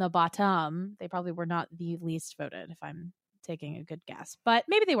somewhere in the bottom. They probably were not the least voted, if I'm taking a good guess, but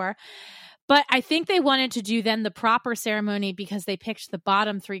maybe they were. But I think they wanted to do then the proper ceremony because they picked the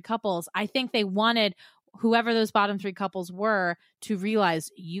bottom three couples. I think they wanted whoever those bottom three couples were to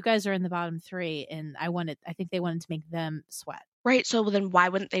realize you guys are in the bottom three, and I think they wanted to make them sweat. Right. So then why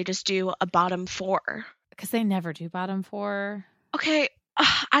wouldn't they just do a bottom four? Because they never do bottom four. Okay,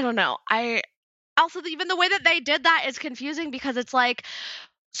 I don't know. I also, even the way that they did that is confusing because it's like,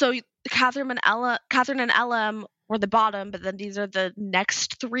 so Catherine and Ellum were the bottom, but then these are the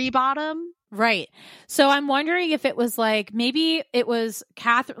next three bottom. Right. So I'm wondering if it was like, maybe it was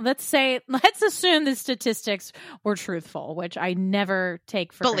Catherine. Let's assume the statistics were truthful, which I never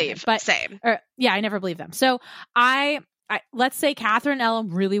take for believe. Granted, but same. I never believe them. So I let's say Catherine and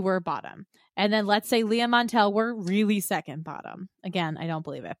Ellum really were bottom. And then let's say Leah Montel were really second bottom. Again, I don't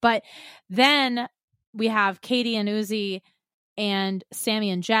believe it. But then we have Katie and Uzi and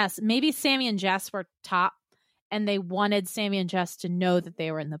Sammy and Jess. Maybe Sammy and Jess were top, and they wanted Sammy and Jess to know that they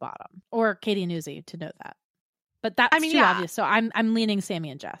were in the bottom, or Katie and Uzi to know that. But that's too obvious. So I'm leaning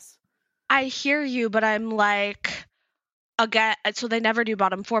Sammy and Jess. I hear you, but I'm like, again, so they never do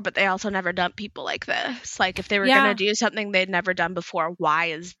bottom four, but they also never dump people like this. Like if they were going to do something they'd never done before, why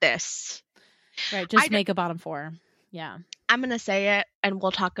is this? Right, just make a bottom four. Yeah. I'm going to say it, and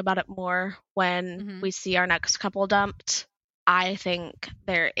we'll talk about it more when we see our next couple dumped. I think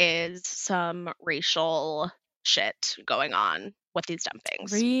there is some racial shit going on with these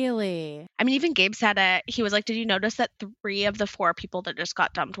dumpings. Really? I mean, even Gabe said it. He was like, did you notice that 3 of the 4 people that just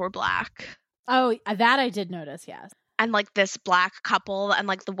got dumped were black? Oh, that I did notice, yes. And like this black couple, and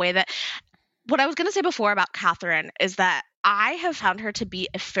like the way that... What I was going to say before about Catherine is that I have found her to be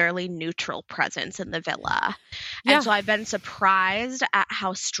a fairly neutral presence in the villa. Yeah. And so I've been surprised at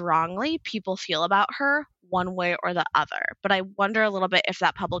how strongly people feel about her one way or the other. But I wonder a little bit if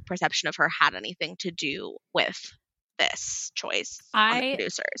that public perception of her had anything to do with this choice on the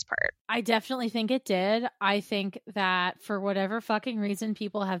producer's part. I definitely think it did. I think that for whatever fucking reason,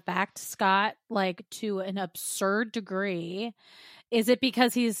 people have backed Scott like to an absurd degree. Is it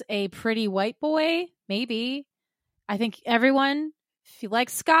because he's a pretty white boy? Maybe. I think everyone, if you like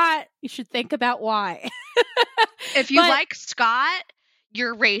Scott, you should think about why. If you like Scott,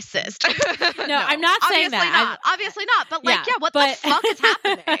 you're racist. No, I'm not saying that. Obviously not. But like, yeah, what the fuck is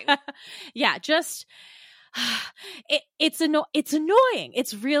happening? Yeah, just it's annoying.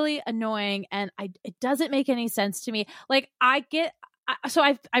 It's really annoying, and it doesn't make any sense to me. Like, I've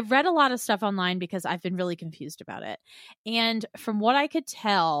read a lot of stuff online because I've been really confused about it. And from what I could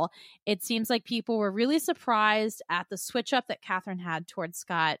tell, it seems like people were really surprised at the switch up that Catherine had towards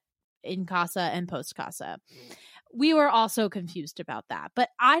Scott in Casa and post Casa. We were also confused about that, but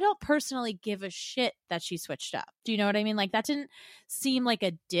I don't personally give a shit that she switched up. Do you know what I mean? Like, that didn't seem like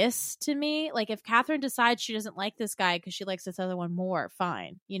a diss to me. Like, if Catherine decides she doesn't like this guy because she likes this other one more,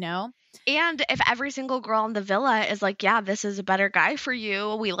 fine, you know? And if every single girl in the villa is like, yeah, this is a better guy for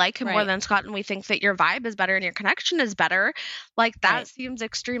you, we like him more than Scott, and we think that your vibe is better and your connection is better, like, that seems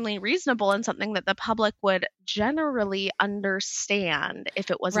extremely reasonable and something that the public would generally understand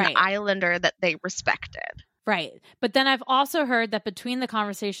if it was an Islander that they respected. Right. But then I've also heard that between the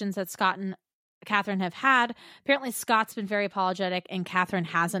conversations that Scott and Catherine have had, apparently Scott's been very apologetic and Catherine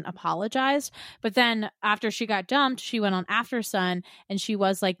hasn't apologized. But then after she got dumped, she went on After Sun and she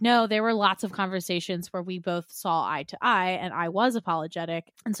was like, no, there were lots of conversations where we both saw eye to eye and I was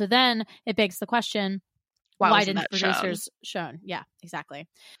apologetic. And so then it begs the question, why didn't the producers shown? Yeah, exactly.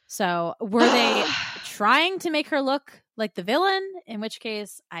 So were they trying to make her look like the villain? In which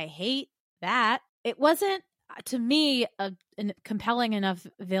case, I hate that. It wasn't, to me, a compelling enough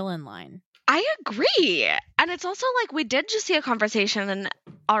villain line. I agree. And it's also like, we did just see a conversation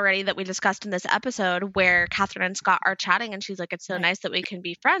already that we discussed in this episode where Catherine and Scott are chatting and she's like, it's so nice that we can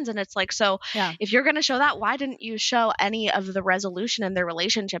be friends. And it's like, so if you're going to show that, why didn't you show any of the resolution in their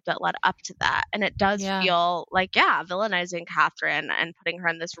relationship that led up to that? And it does feel like, villainizing Catherine and putting her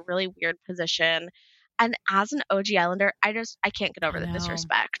in this really weird position. And as an OG Islander, I can't get over the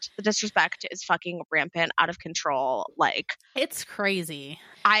disrespect. The disrespect is fucking rampant, out of control. Like, it's crazy.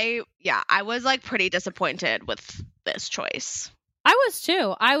 I was like pretty disappointed with this choice. I was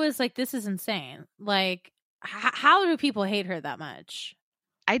too. I was like, this is insane. Like, how do people hate her that much?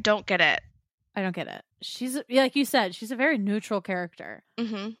 I don't get it. I don't get it. She's, like you said, she's a very neutral character.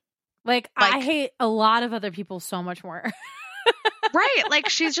 Mm-hmm. Like, I hate a lot of other people so much more. Right. Like,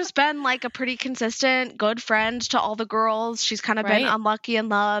 she's just been like a pretty consistent, good friend to all the girls. She's kind of been unlucky in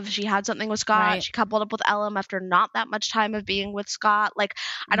love. She had something with Scott. She coupled up with Ellum after not that much time of being with Scott. Like,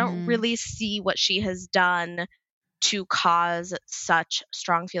 I don't really see what she has done to cause such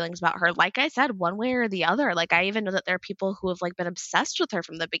strong feelings about her. Like I said, one way or the other. Like, I even know that there are people who have like been obsessed with her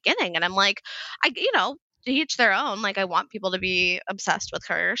from the beginning. And I'm like, to each their own. Like, I want people to be obsessed with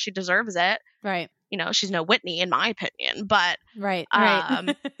her. She deserves it. Right. She's no Whitney in my opinion, but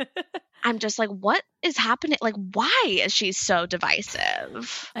I'm just like, what is happening? Like, why is she so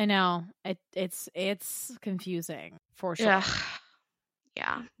divisive? I know it's confusing for sure.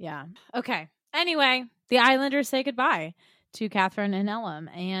 Yeah. Okay. Anyway, the Islanders say goodbye to Catherine and Ellum,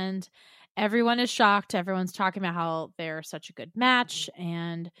 and everyone is shocked. Everyone's talking about how they're such a good match,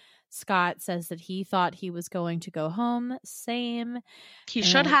 and Scott says that he thought he was going to go home. Same. He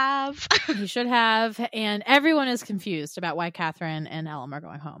should have. He should have. And everyone is confused about why Catherine and Ellum are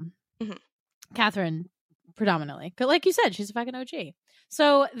going home. Mm-hmm. Catherine, predominantly. But like you said, she's a fucking OG.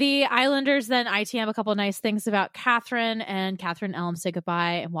 So the Islanders then ITM a couple nice things about Catherine, and Catherine and Ellum say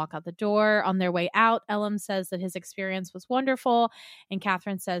goodbye and walk out the door. On their way out, Ellum says that his experience was wonderful, and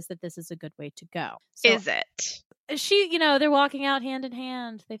Catherine says that this is a good way to go. So, is it? They're walking out hand in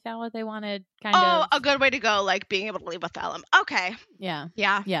hand. They found what they wanted, kind of. Oh, a good way to go, like being able to leave with Ellum. Okay. Yeah.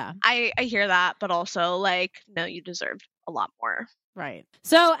 I hear that, but also, like, no, you deserved a lot more. Right.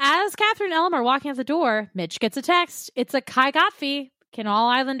 So as Catherine and Ellum are walking out the door, Mitch gets a text. It's a Kai Gottfie. Can all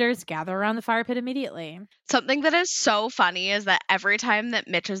Islanders gather around the fire pit immediately? Something that is so funny is that every time that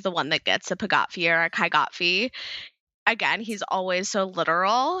Mitch is the one that gets a Pagotfi or a Kai Gottfie, again, he's always so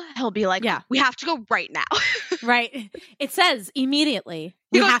literal. He'll be like, we have to go right now. Right. It says immediately.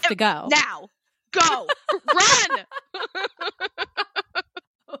 We have to go. Now. Go. Run.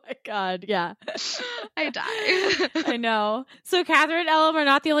 Oh my God. Yeah. I die. I know. So Catherine and Ellum are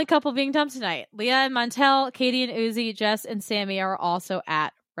not the only couple being dumped tonight. Leah and Montel, Katie and Uzi, Jess and Sammy are also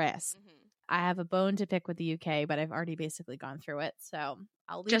at risk. Mm-hmm. I have a bone to pick with the UK, but I've already basically gone through it. So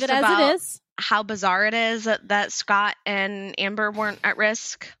I'll leave it as it is. How bizarre it is that Scott and Amber weren't at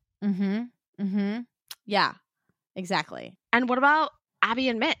risk. Mm-hmm. Mm-hmm. Yeah, exactly. And what about Abby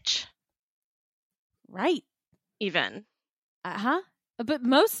and Mitch? Right. Even. Uh-huh. But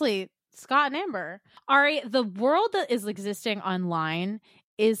mostly Scott and Amber. Ari, the world that is existing online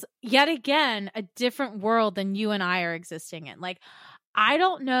is yet again a different world than you and I are existing in. Like, I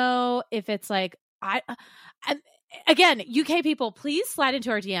don't know if it's like again, UK people, please slide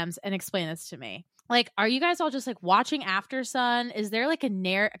into our DMs and explain this to me. Like, are you guys all just like watching After Sun? Is there like a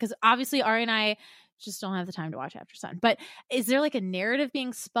narrative? Because obviously Ari and I just don't have the time to watch After Sun. But is there like a narrative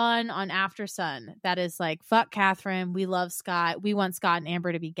being spun on After Sun that is like, fuck Catherine, we love Scott, we want Scott and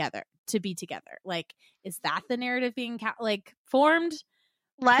Amber to be together? Like, is that the narrative being formed?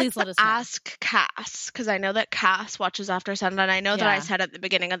 Let's ask Cass, because I know that Cass watches After Sun, and I know that I said at the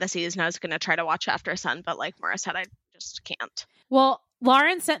beginning of the season I was going to try to watch After Sun, but like Maura said, I just can't. Well,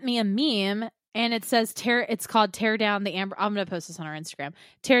 Lauren sent me a meme. And it says, it's called Tear Down the Amber. I'm going to post this on our Instagram.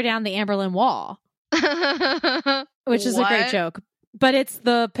 Tear Down the Amberlynn Wall. Which is a great joke. But it's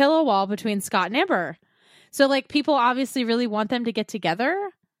the pillow wall between Scott and Amber. So, like, people obviously really want them to get together.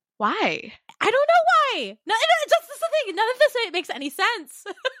 Why? I don't know why. No, that's the thing. None of this makes any sense.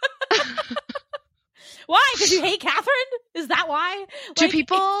 Why? Because you hate Catherine? Is that why? Do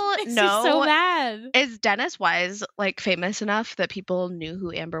people know? So mad. Is Dennis Wise like famous enough that people knew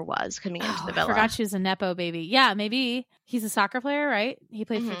who Amber was coming into the villa? I forgot she was a Nepo baby. Yeah, maybe. He's a soccer player, right? He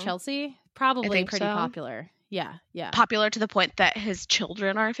played for Chelsea. Probably pretty popular. Yeah. Popular to the point that his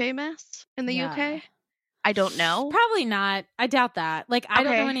children are famous in the UK? I don't know. Probably not. I doubt that. Like, I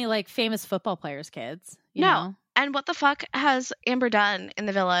don't know any like famous football players' kids. You know? And what the fuck has Amber done in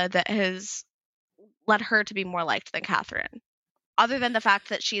the villa that has led her to be more liked than Catherine, other than the fact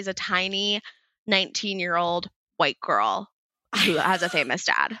that she's a tiny 19-year-old white girl who has a famous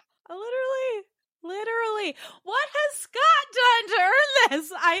dad? Literally, what has Scott done to earn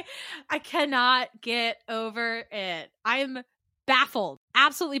this? I cannot get over it. I'm baffled,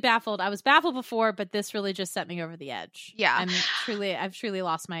 absolutely baffled. I was baffled before, but this really just set me over the edge. Yeah, I've truly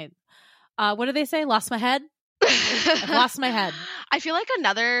lost my what do they say? Lost my head. I've lost my head. I feel like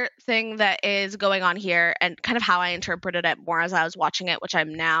another thing that is going on here, and kind of how I interpreted it more as I was watching it, which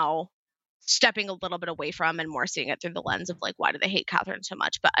I'm now stepping a little bit away from and more seeing it through the lens of like, why do they hate Catherine so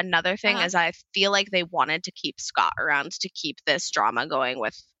much? But another thing is I feel like they wanted to keep Scott around to keep this drama going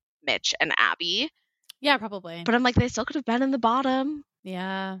with Mitch and Abby. Yeah, probably. But I'm like, they still could have been in the bottom.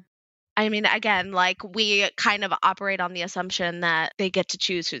 Yeah. I mean, again, like we kind of operate on the assumption that they get to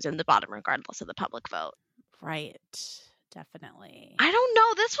choose who's in the bottom regardless of the public vote. Right. Definitely. I don't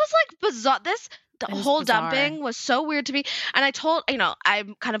know. This was like bizarre. The whole dumping was so weird to me. And I told,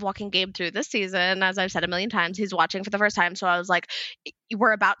 I'm kind of walking Gabe through this season. As I've said a million times, he's watching for the first time. So I was like,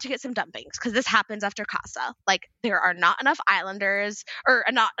 we're about to get some dumpings because this happens after Casa. Like, there are not enough islanders, or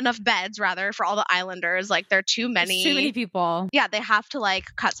not enough beds, rather, for all the islanders. Like, there are too many. There's too many people. Yeah, they have to, like,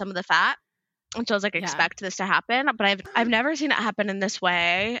 cut some of the fat. And so I was like, expect this to happen. But I've never seen it happen in this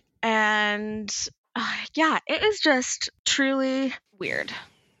way. And it is just truly weird.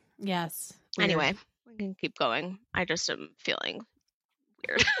 Yes. Weird. Anyway, we can keep going. I just am feeling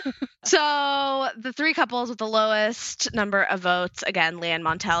weird. So the three couples with the lowest number of votes, again, Leanne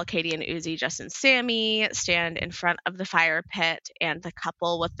Montel, Katie and Uzi, Justin, Sammy, stand in front of the fire pit. And the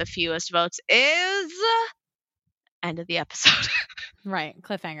couple with the fewest votes is end of the episode. Right.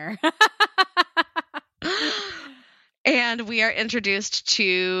 Cliffhanger. And we are introduced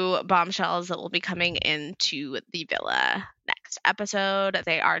to bombshells that will be coming into the villa next episode.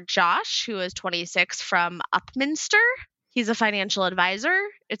 They are Josh, who is 26 from Upminster. He's a financial advisor.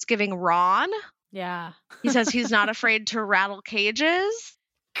 It's giving Ron. Yeah. He says he's not afraid to rattle cages.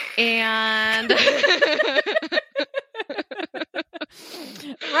 And rattle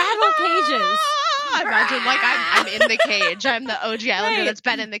cages. Imagine like I'm in the cage. I'm the OG Islander that's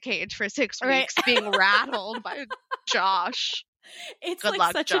been in the cage for 6 weeks being rattled by Josh. It's Good like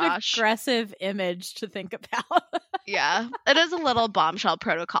luck, such Josh. an aggressive image to think about. Yeah. It is a little bombshell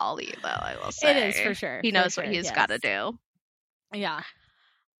protocol-y, though, I will say. It is, for sure. He knows what he's got to do. Yeah.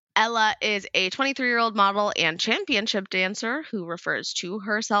 Ella is a 23-year-old model and championship dancer who refers to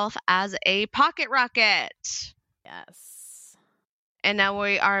herself as a pocket rocket. Yes. And now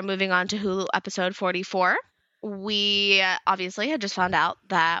we are moving on to Hulu episode 44. We obviously had just found out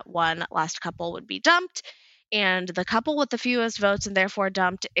that one last couple would be dumped. And the couple with the fewest votes and therefore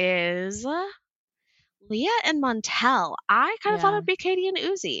dumped is Leah and Montel. I kind of thought it'd be Katie and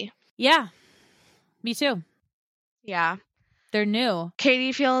Uzi. Yeah. Me too. Yeah. They're new.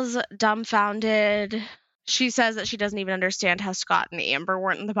 Katie feels dumbfounded. She says that she doesn't even understand how Scott and Amber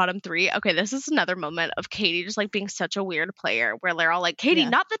weren't in the bottom three. Okay, this is another moment of Katie just like being such a weird player where they're all like, Katie,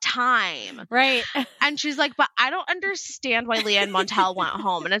 not the time. Right. And she's like, but I don't understand why Leah and Montel went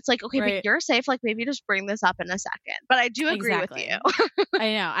home. And it's like, okay, but you're safe. Like, maybe just bring this up in a second. But I do agree with you.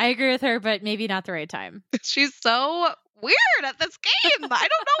 I know. I agree with her, but maybe not the right time. She's so weird at this game. I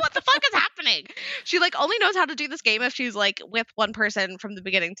don't know what the fuck is happening. She like only knows how to do this game if she's like with one person from the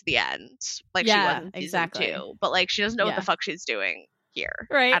beginning to the end. Like she was in season 2. But like she doesn't know what the fuck she's doing here.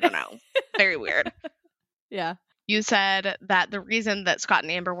 Right. I don't know. Very weird. Yeah. You said that the reason that Scott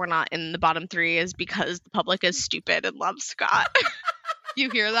and Amber were not in the bottom 3 is because the public is stupid and loves Scott. You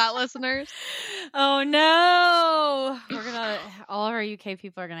hear that, listeners? Oh no, all of our UK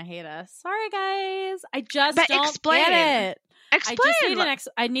people are gonna hate us. Sorry, guys. I just don't get it. Explain.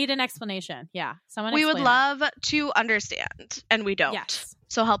 I need an explanation. Yeah, someone. We would explain love to understand, and we don't. Yes.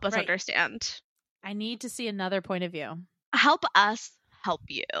 So help us understand. I need to see another point of view. Help us help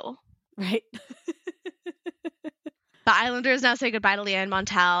you. Right. The Islanders now say goodbye to Leanne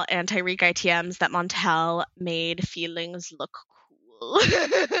Montel and Tyreek ITMs that Montel made feelings look cool.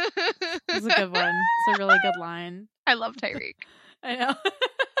 It's a good one. It's a really good line. I love Tyreek. I know.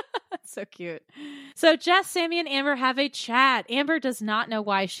 That's so cute. So Jess, Sammy, and Amber have a chat. Amber does not know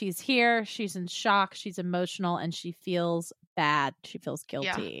why she's here. She's in shock. She's emotional, and she feels bad. She feels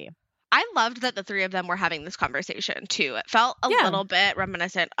guilty. Yeah. I loved that the 3 of them were having this conversation too. It felt a little bit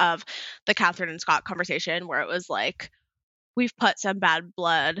reminiscent of the Catherine and Scott conversation where it was like, we've put some bad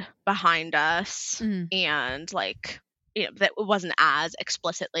blood behind us and like, you know, that wasn't as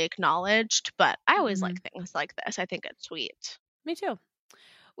explicitly acknowledged, but I always like things like this. I think it's sweet. Me too.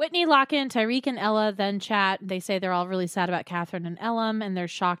 Whitney, Locken, Tyreek, and Ella then chat. They say they're all really sad about Catherine and Elam, and they're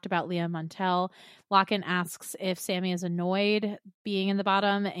shocked about Leah Montel. Locken asks if Sammy is annoyed being in the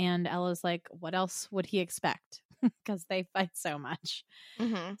bottom, and Ella's like, what else would he expect? Because they fight so much.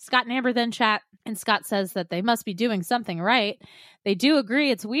 Scott and Amber then chat, and Scott says that they must be doing something right. They do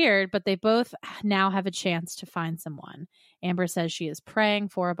agree it's weird, but they both now have a chance to find someone. Amber says she is praying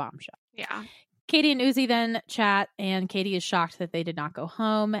for a bombshell. Yeah. Katie and Uzi then chat, and Katie is shocked that they did not go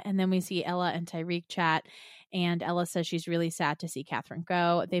home. And then we see Ella and Tyreek chat, and Ella says she's really sad to see Catherine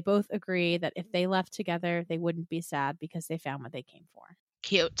go. They both agree that if they left together, they wouldn't be sad because they found what they came for.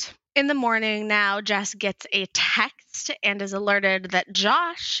 Cute. In the morning now, Jess gets a text and is alerted that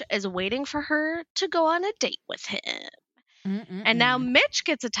Josh is waiting for her to go on a date with him. And now Mitch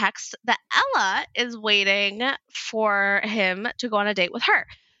gets a text that Ella is waiting for him to go on a date with her.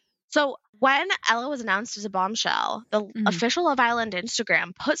 So when Ella was announced as a bombshell, the official Love Island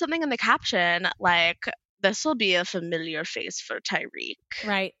Instagram put something in the caption like, this will be a familiar face for Tyreek.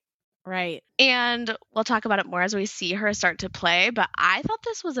 Right. And we'll talk about it more as we see her start to play. But I thought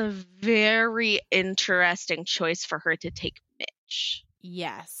this was a very interesting choice for her to take Mitch.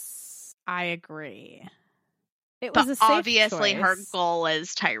 Yes, I agree. It was a safe obviously choice. Her goal is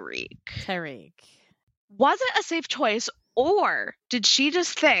Tyreek. Was it a safe choice? Or did she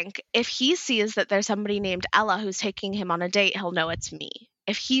just think if he sees that there's somebody named Ella who's taking him on a date, he'll know it's me?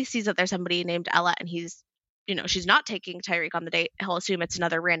 If he sees that there's somebody named Ella and he's, you know, she's not taking Tyreek on the date, he'll assume it's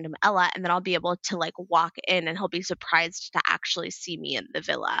another random Ella, and then I'll be able to like walk in and he'll be surprised to actually see me in the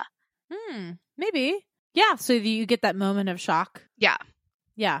villa. Maybe. Yeah, so you get that moment of shock. Yeah,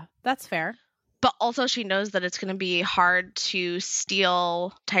 that's fair. But also she knows that it's going to be hard to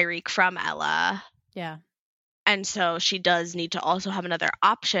steal Tyreek from Ella. Yeah. And so she does need to also have another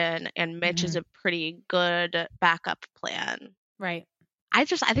option, and Mitch is a pretty good backup plan. Right. I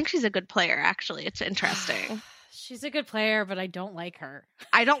think she's a good player, actually. It's interesting. She's a good player, but I don't like her.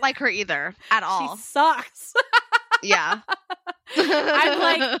 I don't like her either, at all. She sucks. Yeah. I'm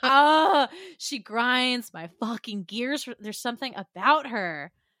like, oh, she grinds my fucking gears. There's something about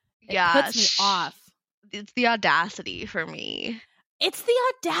her. It puts me off. It's the audacity for me. It's the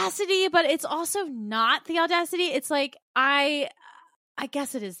audacity, but it's also not the audacity. It's like, I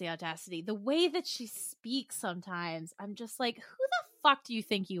guess it is the audacity. The way that she speaks sometimes, I'm just like, who the fuck do you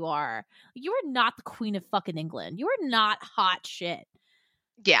think you are? You are not the queen of fucking England. You are not hot shit.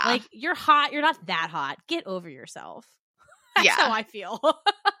 Yeah. Like, you're hot. You're not that hot. Get over yourself. That's how I feel.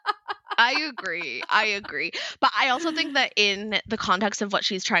 I agree. But I also think that in the context of what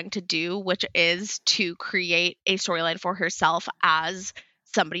she's trying to do, which is to create a storyline for herself as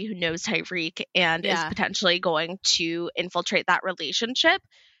somebody who knows Tyreek and is potentially going to infiltrate that relationship.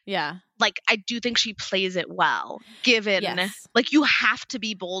 Yeah. Like, I do think she plays it well, given like you have to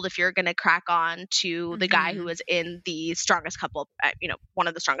be bold if you're going to crack on to the guy who is in the strongest couple, one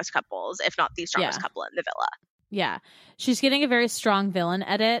of the strongest couples, if not the strongest couple in the villa. Yeah. She's getting a very strong villain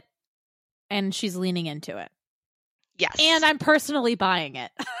edit, and she's leaning into it. Yes. And I'm personally buying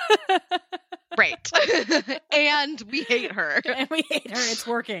it. Right. And we hate her. It's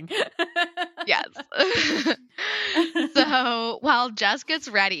working. Yes. So while Jess gets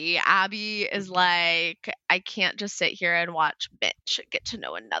ready, Abby is like, I can't just sit here and watch Mitch get to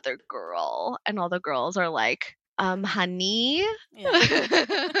know another girl. And all the girls are like, honey.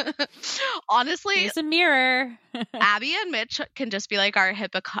 Yeah. Honestly, Here's a mirror. Abby and Mitch can just be like our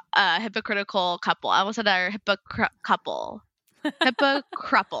hypocritical couple. I almost said our couple.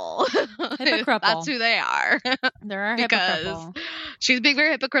 Hypocriple. That's who they are. They're our because hypocritical. she's being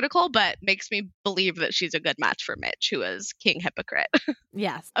very hypocritical, but makes me believe that she's a good match for Mitch, who is King Hypocrite.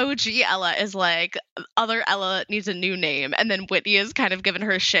 Yes. OG Ella is like, other Ella needs a new name. And then Whitney is kind of giving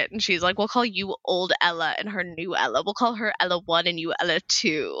her shit. And she's like, we'll call you old Ella and her new Ella. We'll call her Ella 1 and you Ella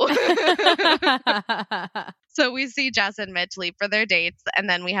 2. So we see Jess and Mitch leave for their dates. And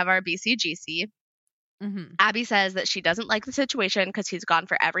then we have our BCGC. Mm-hmm. Abby says that she doesn't like the situation because he's gone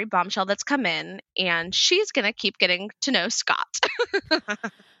for every bombshell that's come in. And she's going to keep getting to know Scott.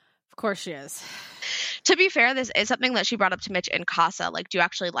 Of course she is. To be fair, this is something that she brought up to Mitch in Casa. Like, do you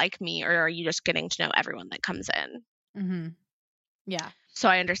actually like me, or are you just getting to know everyone that comes in? Mm-hmm. Yeah. So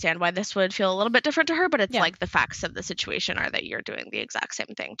I understand why this would feel a little bit different to her, but it's like the facts of the situation are that you're doing the exact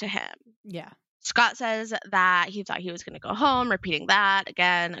same thing to him. Yeah. Scott says that he thought he was going to go home, repeating that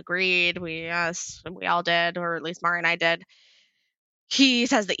again. Agreed. We all did, or at least Mara and I did. He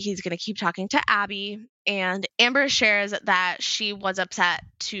says that he's going to keep talking to Abby, and Amber shares that she was upset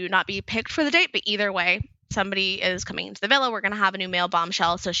to not be picked for the date, but either way, somebody is coming into the villa. We're going to have a new male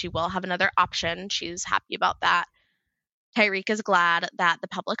bombshell, so she will have another option. She's happy about that. Tyreek is glad that the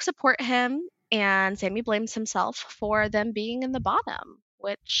public support him, and Sammy blames himself for them being in the bottom,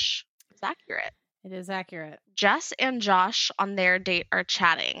 which is accurate. It is accurate. Jess and Josh on their date are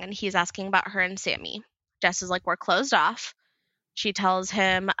chatting, and he's asking about her and Sammy. Jess is like, we're closed off. She tells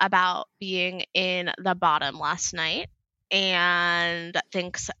him about being in the bottom last night and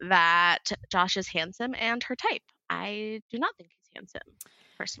thinks that Josh is handsome and her type. I do not think he's handsome,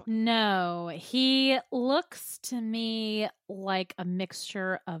 personally. No, he looks to me like a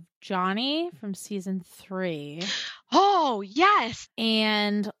mixture of Johnny from season 3. Oh, yes.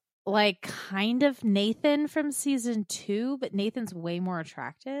 And like kind of Nathan from season 2, but Nathan's way more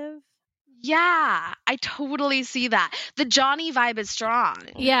attractive. Yeah, I totally see that. The Johnny vibe is strong.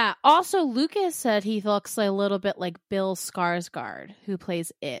 Yeah. Also, Lucas said he looks a little bit like Bill Skarsgård, who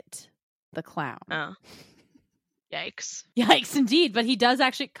plays It, the clown. Oh. Yikes. Yikes, indeed. But he does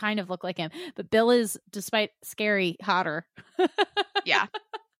actually kind of look like him. But Bill is, despite scary, hotter. Yeah.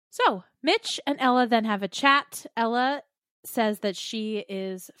 So, Mitch and Ella then have a chat. Ella says that she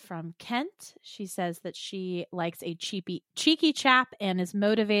is from Kent. She says that she likes a cheeky chap and is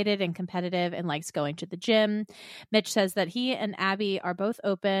motivated and competitive and likes going to the gym. Mitch says that he and Abby are both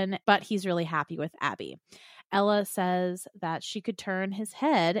open, but he's really happy with Abby. Ella says that she could turn his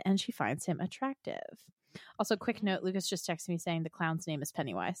head and she finds him attractive. Also, quick note, Lucas just texted me saying the clown's name is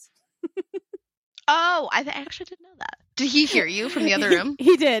Pennywise. Oh, I actually didn't know that. Did he hear you from the other room?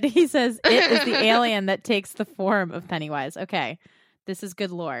 He did. He says it is the alien that takes the form of Pennywise. Okay. This is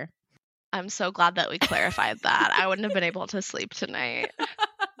good lore. I'm so glad that we clarified that. I wouldn't have been able to sleep tonight.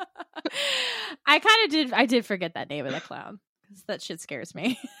 I did forget that name of the clown because that shit scares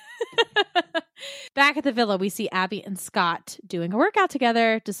me. Back at the villa, we see Abby and Scott doing a workout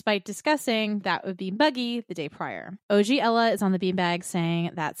together, despite discussing that would be buggy the day prior. OG Ella is on the beanbag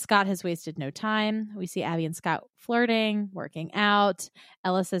saying that Scott has wasted no time. We see Abby and Scott flirting, working out.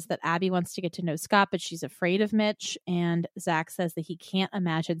 Ella says that Abby wants to get to know Scott, but she's afraid of Mitch. And Zach says that he can't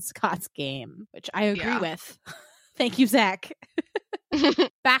imagine Scott's game, which I agree with. Thank you, Zach.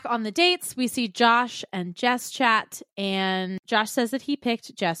 Back on the dates, we see Josh and Jess chat, and Josh says that he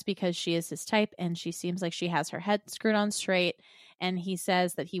picked Jess because she is his type and she seems like she has her head screwed on straight. And he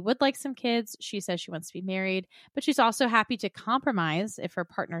says that he would like some kids. She says she wants to be married, but she's also happy to compromise if her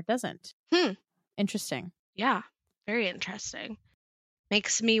partner doesn't. Interesting. Yeah, very interesting.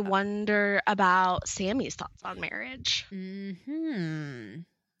 Makes me wonder about Sammy's thoughts on marriage.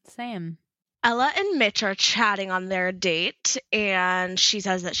 Same. Ella and Mitch are chatting on their date, and she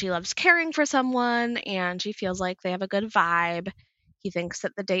says that she loves caring for someone, and she feels like they have a good vibe. He thinks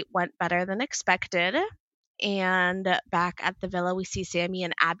that the date went better than expected. And back at the villa, we see Sammy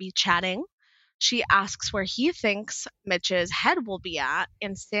and Abby chatting. She asks where he thinks Mitch's head will be at,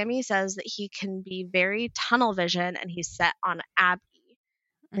 and Sammy says that he can be very tunnel vision, and he's set on Abby.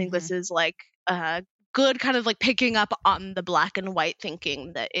 I think this is like a good kind of like picking up on the black and white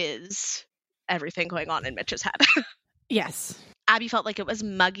thinking that is everything going on in Mitch's head. Yes. Abby felt like it was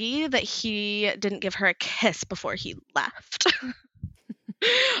muggy that he didn't give her a kiss before he left.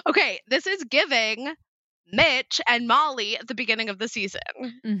 Okay, this is giving Mitch and Molly at the beginning of the season.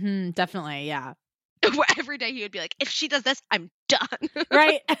 Definitely, yeah. Where every day he would be like, if she does this, I'm done.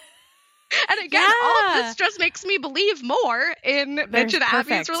 Right. And again, all of this just makes me believe more in Mitch and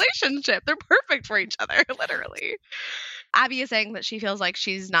Abby's relationship. They're perfect for each other, literally. Abby is saying that she feels like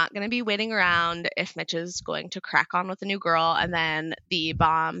she's not going to be waiting around if Mitch is going to crack on with a new girl. And then the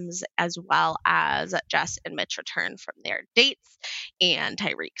Bombs, as well as Jess and Mitch, return from their dates. And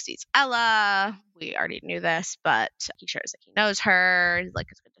Tyreek sees Ella. We already knew this, but he shares that he knows her. He's like,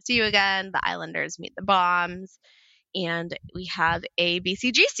 it's good to see you again. The Islanders meet the Bombs. And we have a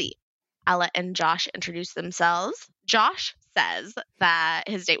BCGC. Ella and Josh introduce themselves. Josh says that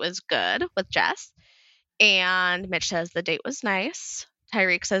his date was good with Jess. And Mitch says the date was nice.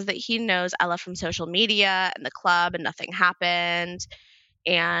 Tyreek says that he knows Ella from social media and the club and nothing happened.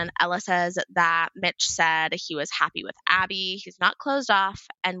 And Ella says that Mitch said he was happy with Abby. He's not closed off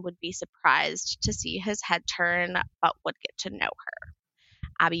and would be surprised to see his head turn, but would get to know her.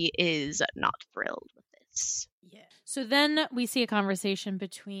 Abby is not thrilled with this. Yeah. So then we see a conversation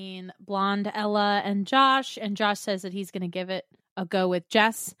between blonde Ella and Josh says that he's going to give it a go with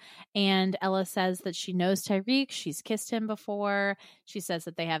Jess, and Ella says that she knows Tyreek. She's kissed him before. She says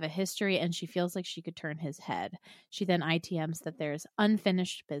that they have a history and she feels like she could turn his head. She then ITMs that there's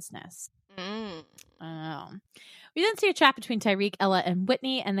unfinished business. We then see a chat between Tyreek, Ella, and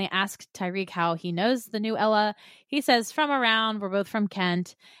Whitney, and they ask Tyreek how he knows the new Ella. He says, from around, we're both from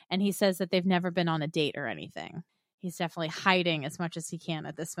Kent, and he says that they've never been on a date or anything. He's definitely hiding as much as he can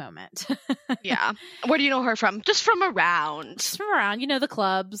at this moment. Yeah. Where do you know her from? Just from around. Just from around. You know, the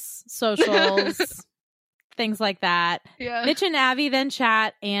clubs, socials, things like that. Yeah. Mitch and Abby then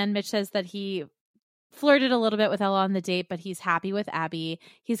chat, and Mitch says that he flirted a little bit with Ella on the date, but he's happy with Abby.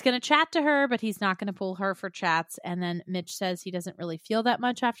 He's going to chat to her, but he's not going to pull her for chats. And then Mitch says he doesn't really feel that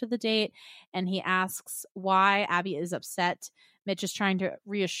much after the date, and he asks why Abby is upset. Mitch is trying to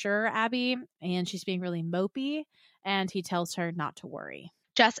reassure Abby, and she's being really mopey, and he tells her not to worry.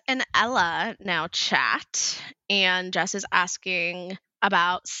 Jess and Ella now chat, and Jess is asking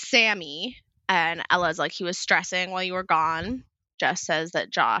about Sammy, and Ella's like, he was stressing while you were gone. Jess says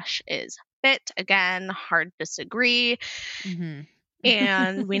that Josh is fit. Again, hard disagree. Mm-hmm.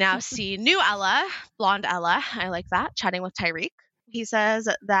 And we now see new Ella, blonde Ella, I like that, chatting with Tyreek. He says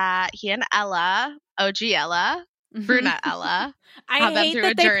that he and Ella, OG Ella, brunette Ella, I hate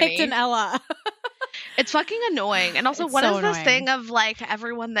that they picked an Ella. It's fucking annoying. And also, what is this thing of like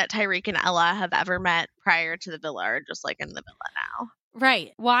everyone that Tyreek and Ella have ever met prior to the villa are just like in the villa now?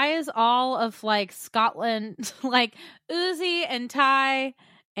 Right. Why is all of like Scotland, like Uzi and Ty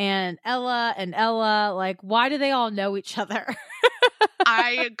and Ella, like why do they all know each other?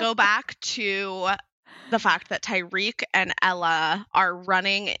 I go back to the fact that Tyreek and Ella are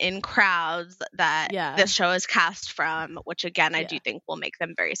running in crowds that this show is cast from, which again, I do think will make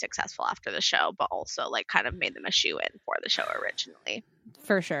them very successful after the show, but also like kind of made them a shoe-in for the show originally.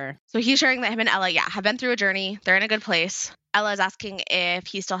 For sure. So he's sharing that him and Ella, have been through a journey. They're in a good place. Ella is asking if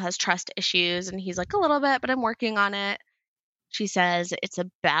he still has trust issues, and he's like, a little bit, but I'm working on it. She says, it's a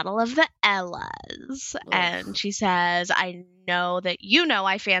battle of the Ellas. Ugh. And she says, I know that you know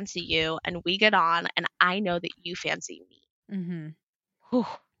I fancy you, and we get on, and I know that you fancy me. Mm-hmm. Whew.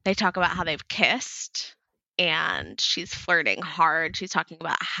 They talk about how they've kissed, and she's flirting hard. She's talking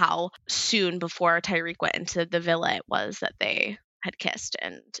about how soon before Tyreek went into the villa it was that they had kissed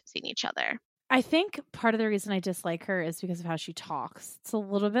and seen each other. I think part of the reason I dislike her is because of how she talks. It's a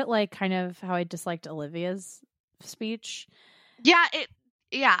little bit like kind of how I disliked Olivia's speech.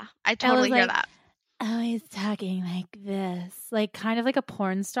 I totally hear that. Always talking like this, like kind of like a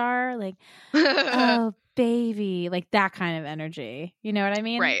porn star, like oh baby, like that kind of energy. You know what I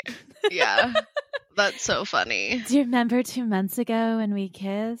mean? Right. Yeah. That's so funny. Do you remember 2 months ago when we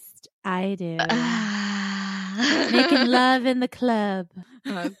kissed? I do. Making love in the club.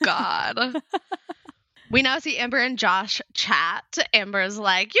 Oh God. We now see Amber and Josh chat. Amber's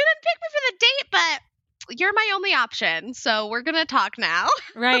like, you didn't pick me for the date, but you're my only option, so we're gonna talk now.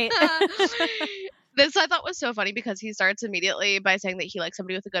 Right. This I thought was so funny because he starts immediately by saying that he likes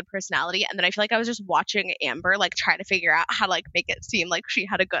somebody with a good personality, and then I feel like I was just watching Amber like try to figure out how to like make it seem like she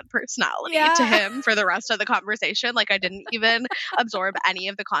had a good personality to him for the rest of the conversation. Like I didn't even absorb any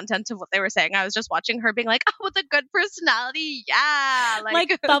of the content of what they were saying. I was just watching her being like, oh, with a good personality,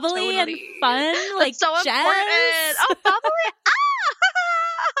 like bubbly and fun, like so Jess. Important. Oh, bubbly.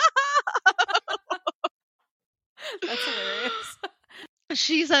 That's hilarious.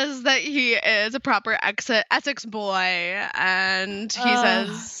 She says that he is a proper Essex boy, and he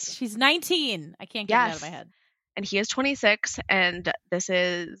says she's 19. I can't get it out of my head. And he is 26, and this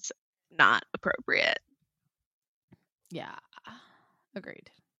is not appropriate. Yeah,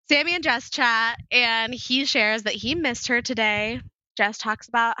 agreed. Sammy and Jess chat, and he shares that he missed her today. Jess talks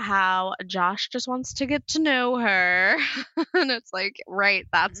about how Josh just wants to get to know her. And it's like, right,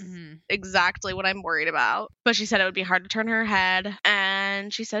 that's exactly what I'm worried about. But she said it would be hard to turn her head.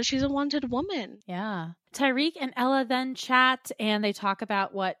 And she says she's a wanted woman. Yeah. Tyreek and Ella then chat and they talk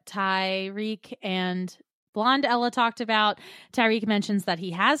about what Tyreek and Blonde Ella talked about. Tyreek mentions that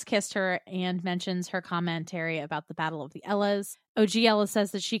he has kissed her and mentions her commentary about the Battle of the Ellas. OG Ella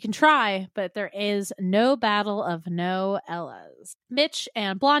says that she can try, but there is no battle of no Ellas. Mitch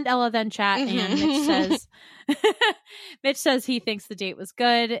and Blonde Ella then chat and Mitch says he thinks the date was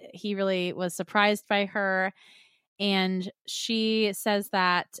good. He really was surprised by her. And she says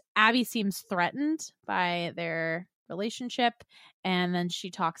that Abby seems threatened by their relationship. And then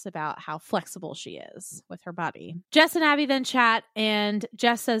she talks about how flexible she is with her body. Jess and Abby then chat, and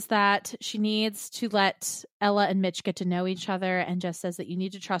Jess says that she needs to let Ella and Mitch get to know each other. And Jess says that you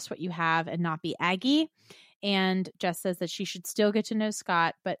need to trust what you have and not be Aggie. And Jess says that she should still get to know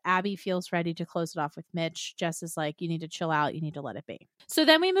Scott, but Abby feels ready to close it off with Mitch. Jess is like, you need to chill out. You need to let it be. So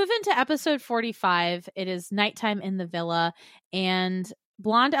then we move into episode 45. It is nighttime in the villa, and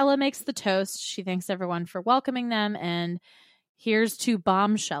Blonde Ella makes the toast. She thanks everyone for welcoming them, and here's to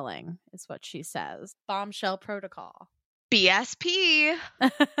bombshelling, is what she says. Bombshell protocol. BSP.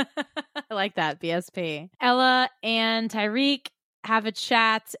 I like that, BSP. Ella and Tyreek have a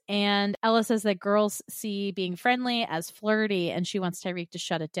chat, and Ella says that girls see being friendly as flirty, and she wants Tyreek to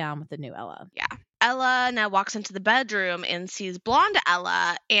shut it down with the new Ella. Yeah. Ella now walks into the bedroom and sees Blonde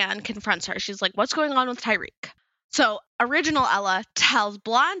Ella and confronts her. She's like, what's going on with Tyreek? So original Ella tells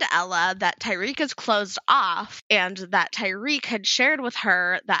Blonde Ella that Tyreek is closed off and that Tyreek had shared with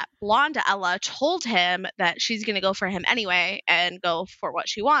her that Blonde Ella told him that she's going to go for him anyway and go for what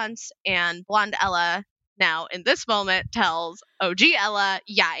she wants. And Blonde Ella now in this moment tells OG Ella,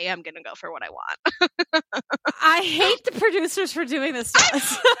 yeah, I am going to go for what I want. I hate the producers for doing this to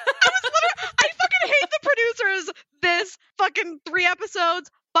us. I fucking hate the producers this fucking 3 episodes.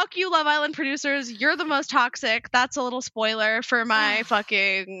 Fuck you, Love Island producers. You're the most toxic. That's a little spoiler for my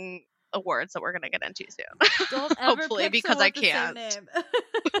fucking awards that we're going to get into soon. Don't ever hopefully, pick because I can't.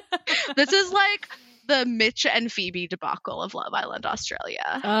 This is like the Mitch and Phoebe debacle of Love Island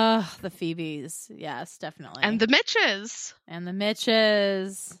Australia. The Phoebes. Yes, definitely. And the Mitches. Yep.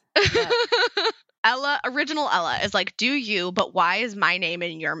 Original Ella is like, do you, but why is my name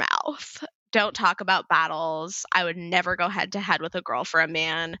in your mouth? Don't talk about battles. I would never go head to head with a girl for a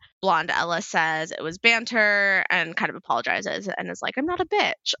man. Blonde Ella says it was banter and kind of apologizes and is like, I'm not a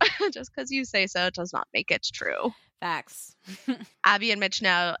bitch. Just because you say so does not make it true. Facts. Abby and Mitch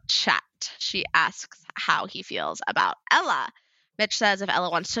now chat. She asks how he feels about Ella. Mitch says if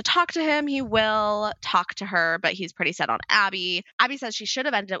Ella wants to talk to him, he will talk to her, but he's pretty set on Abby. Abby says she should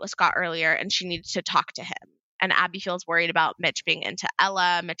have ended it with Scott earlier and she needs to talk to him. And Abby feels worried about Mitch being into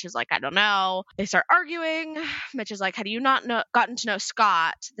Ella. Mitch is like, I don't know. They start arguing. Mitch is like, had you not gotten to know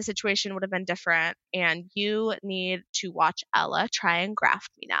Scott, the situation would have been different. And you need to watch Ella try and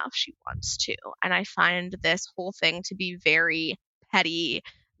graft me now if she wants to. And I find this whole thing to be very petty,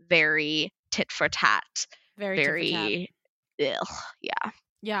 very tit for tat. Very ugh, yeah.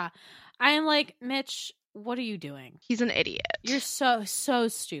 Yeah. I am like, Mitch, what are you doing? He's an idiot. You're so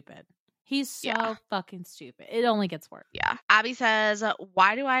stupid. He's so fucking stupid. It only gets worse. Yeah. Abby says,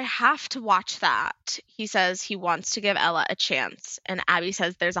 why do I have to watch that? He says he wants to give Ella a chance. And Abby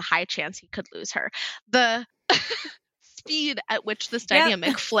says there's a high chance he could lose her. The speed at which this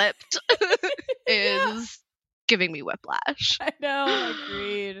dynamic flipped is giving me whiplash. I know.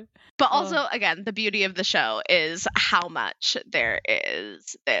 Agreed. But also, again, the beauty of the show is how much there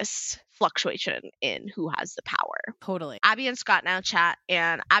is this fluctuation in who has the power. Totally. Abby and Scott now chat,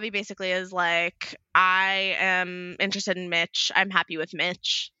 and Abby basically is like, I am interested in Mitch. I'm happy with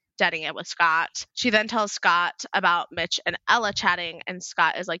Mitch. Dating it with Scott. She then tells Scott about Mitch and Ella chatting, and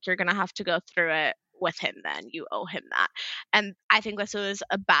Scott is like, you're going to have to go through it with him then. You owe him that. And I think this was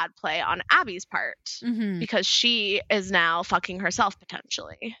a bad play on Abby's part because she is now fucking herself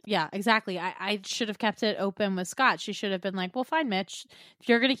potentially. Yeah, exactly. I should have kept it open with Scott. She should have been like, well, fine, Mitch. If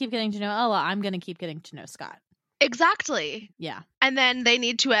you're going to keep getting to know Ella, I'm going to keep getting to know Scott. Exactly. Yeah. And then they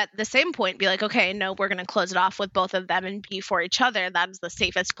need to, at the same point, be like, okay, no, we're going to close it off with both of them and be for each other. That is the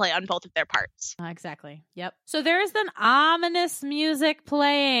safest play on both of their parts. Exactly. Yep. So there is then ominous music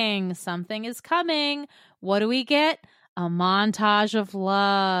playing. Something is coming. What do we get? A montage of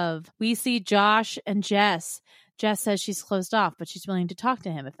love. We see Josh and Jess. Jess says she's closed off, but she's willing to talk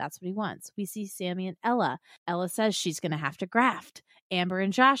to him if that's what he wants. We see Sammy and Ella. Ella says she's going to have to graft. Amber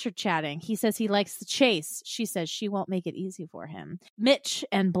and Josh are chatting. He says he likes the chase. She says she won't make it easy for him. Mitch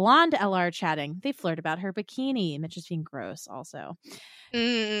and blonde Ella are chatting. They flirt about her bikini. Mitch is being gross also.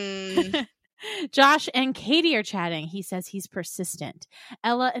 Josh and Katie are chatting. He says he's persistent.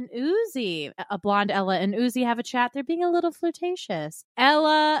 Ella and Uzi, blonde Ella and Uzi have a chat. They're being a little flirtatious.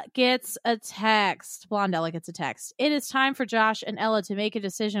 Ella gets a text. Blonde Ella gets a text. It is time for Josh and Ella to make a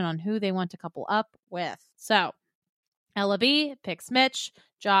decision on who they want to couple up with. So Ella B picks Mitch.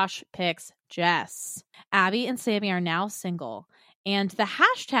 Josh picks Jess. Abby and Sammy are now single. And the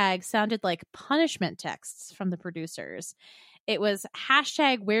hashtag sounded like punishment texts from the producers. It was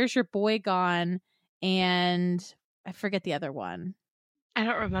hashtag where's your boy gone, and I forget the other one. I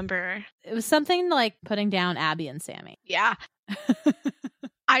don't remember. It was something like putting down Abby and Sammy. Yeah.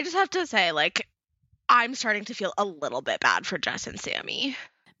 I just have to say, like, I'm starting to feel a little bit bad for Jess and Sammy.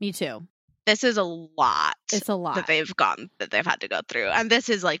 Me too. This is a lot. It's a lot that they've had to go through. And this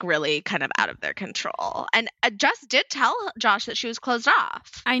is like really kind of out of their control. And Jess did tell Josh that she was closed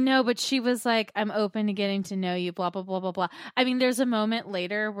off. I know, but she was like, I'm open to getting to know you, blah, blah, blah, blah, blah. I mean, there's a moment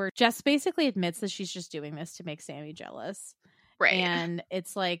later where Jess basically admits that she's just doing this to make Sammy jealous. Right. And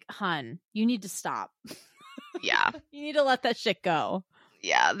it's like, hun, you need to stop. Yeah. You need to let that shit go.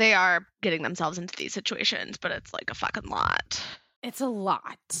 Yeah, they are getting themselves into these situations, but it's like a fucking lot. It's a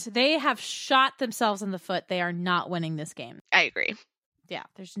lot. They have shot themselves in the foot. They are not winning this game. I agree. Yeah,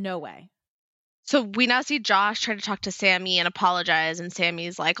 there's no way. So we now see Josh try to talk to Sammy and apologize, and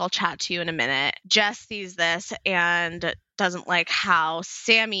Sammy's like, I'll chat to you in a minute. Jess sees this and doesn't like how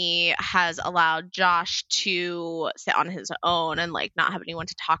Sammy has allowed Josh to sit on his own and like not have anyone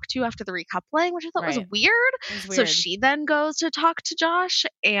to talk to after the recoupling, which I thought was weird. So she then goes to talk to Josh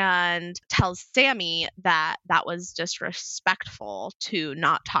and tells Sammy that that was disrespectful to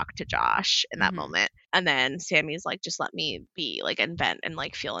not talk to Josh in that moment. And then Sammy's like, just let me be, like, and vent and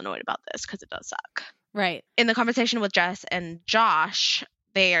like feel annoyed about this because it does suck. Right. In the conversation with Jess and Josh,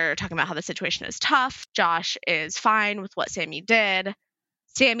 they are talking about how the situation is tough. Josh is fine with what Sammy did.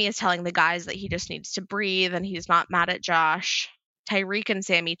 Sammy is telling the guys that he just needs to breathe and he's not mad at Josh. Tyreek and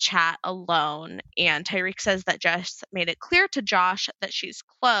Sammy chat alone, and Tyreek says that Jess made it clear to Josh that she's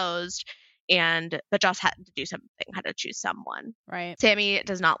closed and that Josh had to do something, had to choose someone. Right. Sammy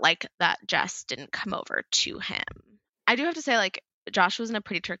does not like that Jess didn't come over to him. I do have to say, like, Josh was in a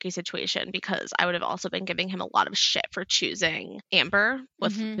pretty tricky situation because I would have also been giving him a lot of shit for choosing Amber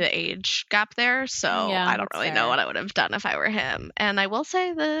with the age gap there. So Yeah, I don't really fair. know what I would have done if I were him. And I will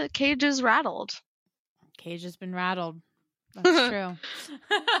say the cage is rattled. Cage has been rattled. That's true.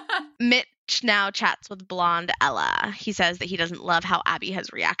 Mitch now chats with blonde Ella. He says that he doesn't love how Abby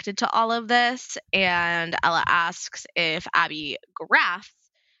has reacted to all of this. And Ella asks if Abby grafts.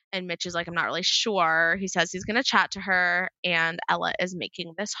 And Mitch is like, I'm not really sure. He says he's going to chat to her. And Ella is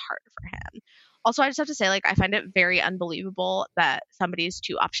making this hard for him. Also, I just have to say, like, I find it very unbelievable that somebody's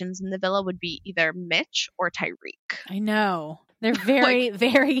two options in the villa would be either Mitch or Tyreek. I know. They're very,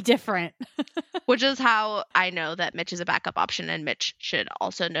 very different. Which is how I know that Mitch is a backup option, and Mitch should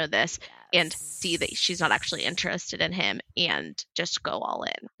also know this and see that she's not actually interested in him and just go all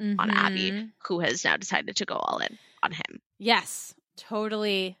in on Abby, who has now decided to go all in on him. Yes.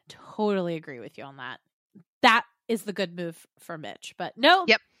 Totally agree with you on that. That is the good move for Mitch. But no.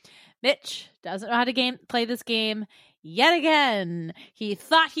 Yep. Mitch doesn't know how to play this game yet again. He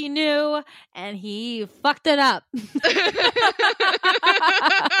thought he knew, and he fucked it up.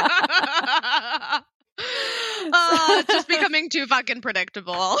 It's just becoming too fucking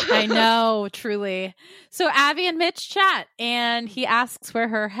predictable. I know, truly. So Abby and Mitch chat, and he asks where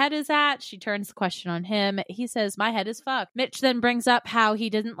her head is at. She turns the question on him. He says, my head is fucked. Mitch then brings up how he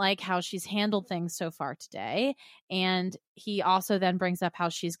didn't like how she's handled things so far today. And he also then brings up how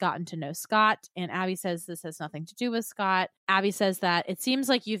she's gotten to know Scott. And Abby says this has nothing to do with Scott. Abby says that it seems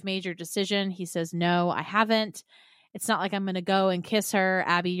like you've made your decision. He says, no, I haven't. It's not like I'm going to go and kiss her.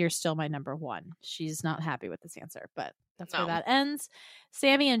 Abby, you're still my number one. She's not happy with this answer, but that's where that ends.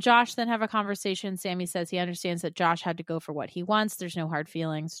 Sammy and Josh then have a conversation. Sammy says he understands that Josh had to go for what he wants. There's no hard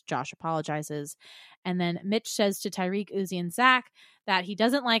feelings. Josh apologizes. And then Mitch says to Tyreek, Uzi, and Zach that he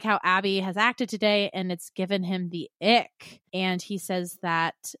doesn't like how Abby has acted today, and it's given him the ick. And he says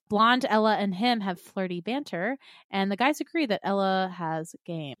that blonde Ella and him have flirty banter, and the guys agree that Ella has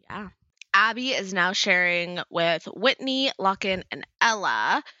game. Yeah. Abby is now sharing with Whitney, Lucken, and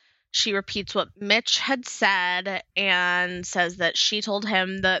Ella. She repeats what Mitch had said and says that she told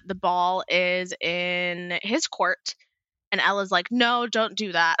him that the ball is in his court. And Ella's like, no, don't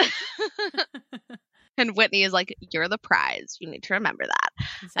do that. And Whitney is like, you're the prize. You need to remember that.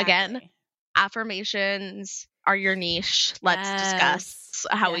 Exactly. Again, affirmations. are your niche. Let's discuss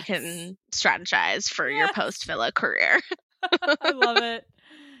how we Yes. can strategize for your post-Villa career. I love it.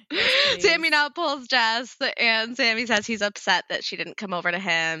 Yes, Sammy now pulls Jess, and Sammy says he's upset that she didn't come over to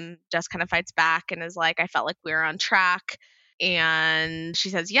him. Jess kind of fights back and is like, I felt like we were on track. And she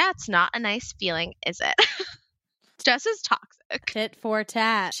says, yeah, it's not a nice feeling, is it? Jess is toxic. Tit for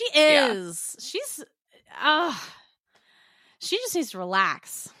tat. She is. She's, she just needs to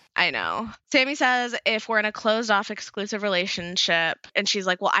relax. I know. Sammy says if we're in a closed-off exclusive relationship, and she's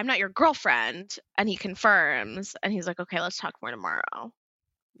like, well, I'm not your girlfriend, and he confirms, and he's like, okay, let's talk more tomorrow.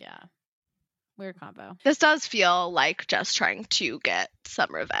 Yeah. Weird combo. This does feel like just trying to get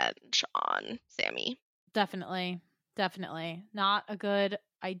some revenge on Sammy. Definitely. Not a good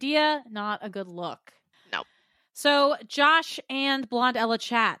idea. Not a good look. Nope. So Josh and Blonde Ella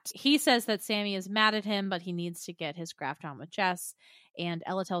chat. He says that Sammy is mad at him, but he needs to get his graft on with Jess. And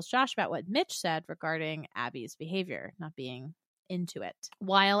Ella tells Josh about what Mitch said regarding Abby's behavior, not being into it.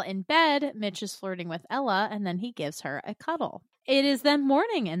 While in bed, Mitch is flirting with Ella, and then he gives her a cuddle. It is then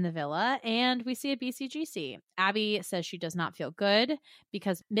morning in the villa, and we see a BCGC. Abby says she does not feel good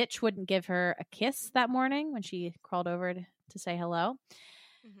because Mitch wouldn't give her a kiss that morning when she crawled over to say hello.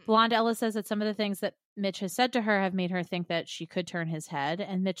 Mm-hmm. Blonde Ella says that some of the things that Mitch has said to her have made her think that she could turn his head,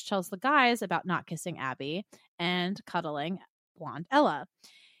 and Mitch tells the guys about not kissing Abby and cuddling Blonde Ella.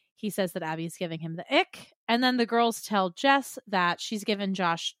 He says that Abby's giving him the ick, and then the girls tell Jess that she's given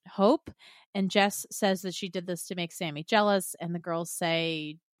Josh hope, and Jess says that she did this to make Sammy jealous, and the girls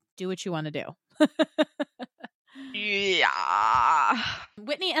say, do what you want to do. Yeah.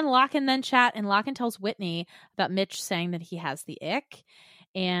 Whitney and Locken then chat, and Locken tells Whitney about Mitch saying that he has the ick,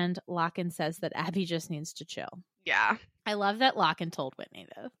 and Locken says that Abby just needs to chill. Yeah. I love that Locken told Whitney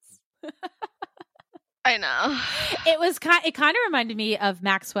this. I know. It kind of reminded me of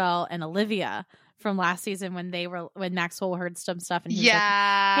Maxwell and Olivia from last season when Maxwell heard some stuff and he was like,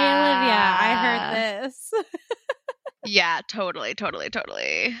 hey Olivia, I heard this. Yeah, totally.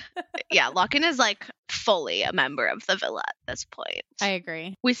 Yeah, Locken is like fully a member of the villa at this point. I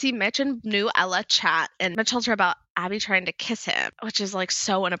agree. We see Mitch and new Ella chat, and Mitch tells her about Abby trying to kiss him, which is like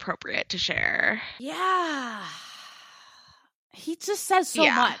so inappropriate to share. Yeah. He just says so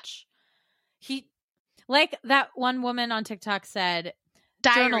much. He, like that one woman on TikTok said,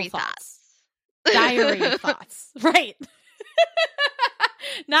 diary thoughts. Diary thoughts. Right.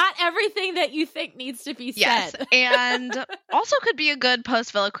 Not everything that you think needs to be said. Yes, and also could be a good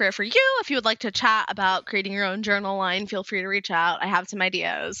post-Villa career for you. If you would like to chat about creating your own journal line, feel free to reach out. I have some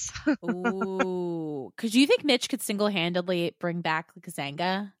ideas. Ooh. Could you think Mitch could single-handedly bring back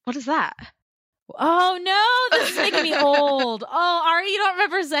Zanga? What is that? Oh, no. This is making me old. Oh, Ari, you don't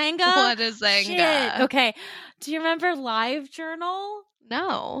remember Zanga? What is Zanga? Shit. Okay. Do you remember LiveJournal?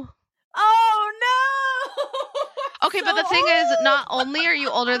 No. Oh, no. Okay, but the thing is, not only are you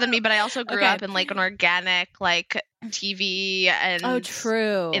older than me, but I also grew up in like an organic like TV and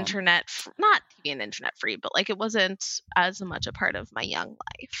true internet, not TV and internet free, but like it wasn't as much a part of my young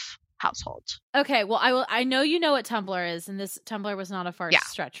life household. Okay, well, I know you know what Tumblr is, and this Tumblr was not a far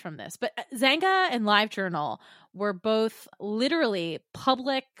stretch from this, but Zanga and LiveJournal were both literally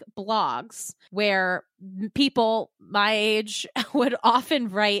public blogs where people my age would often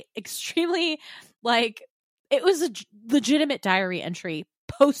write extremely like, it was a legitimate diary entry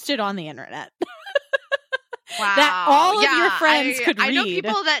posted on the internet. Wow. That all of your friends could read. I know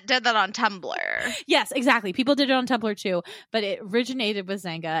people that did that on Tumblr. Yes, exactly. People did it on Tumblr too, but it originated with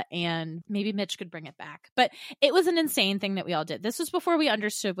Zanga, and maybe Mitch could bring it back. But it was an insane thing that we all did. This was before we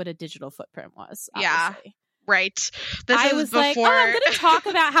understood what a digital footprint was. Obviously. Yeah. Right. I was like, oh, I'm going to talk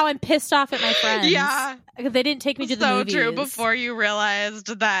about how I'm pissed off at my friends. Yeah. They didn't take me to the movies. So true. Before you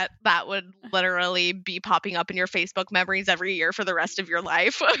realized that that would literally be popping up in your Facebook memories every year for the rest of your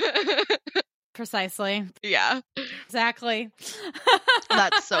life. Precisely. Yeah. Exactly.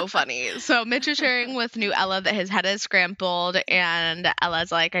 That's so funny. So Mitch is sharing with new Ella that his head is scrambled, and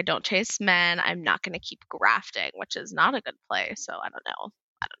Ella's like, I don't chase men. I'm not going to keep grafting, which is not a good play. So I don't know.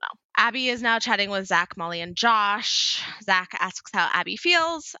 Abby is now chatting with Zach, Molly, and Josh. Zach asks how Abby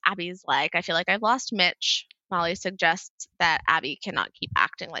feels. Abby's like, I feel like I've lost Mitch. Molly suggests that Abby cannot keep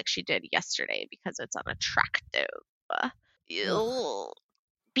acting like she did yesterday because it's unattractive. Ew.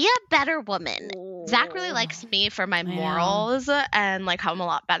 Be a better woman. Ooh. Zach really likes me for my morals and like how I'm a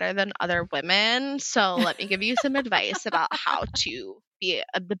lot better than other women. So let me give you some advice about how to be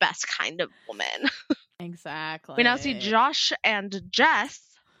the best kind of woman. Exactly. We now see Josh and Jess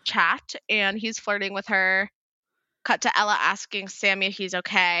chat, and he's flirting with her. Cut to Ella asking Sammy if he's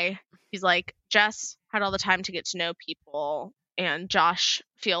okay. He's like, Jess had all the time to get to know people, and Josh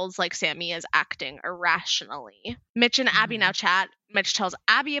feels like Sammy is acting irrationally. Mitch and Abby now chat. Mitch tells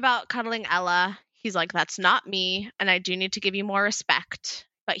Abby about cuddling Ella. He's like, that's not me, and I do need to give you more respect.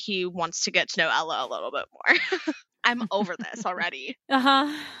 But he wants to get to know Ella a little bit more. I'm over this already.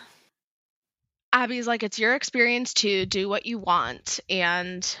 Abby's like, it's your experience to do what you want.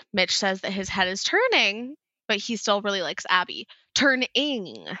 And Mitch says that his head is turning, but he still really likes Abby.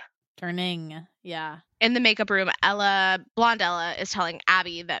 Turning. Yeah. In the makeup room, blonde Ella is telling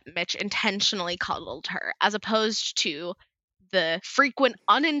Abby that Mitch intentionally cuddled her, as opposed to the frequent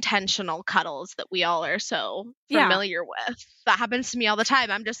unintentional cuddles that we all are so familiar with. That happens to me all the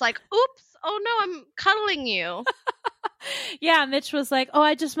time. I'm just like, oops, oh no, I'm cuddling you. Yeah, Mitch was like, oh,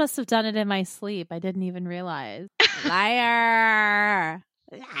 I just must have done it in my sleep. I didn't even realize. Liar.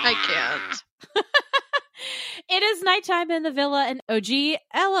 I can't. It is nighttime in the villa, and OG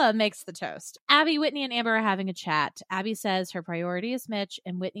Ella makes the toast. Abby, Whitney, and Amber are having a chat. Abby says her priority is Mitch,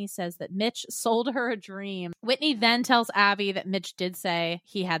 and Whitney says that Mitch sold her a dream. Whitney then tells Abby that Mitch did say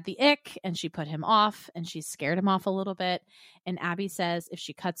he had the ick, and she put him off, and she scared him off a little bit. And Abby says if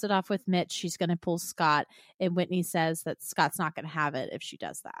she cuts it off with Mitch, she's going to pull Scott. And Whitney says that Scott's not going to have it if she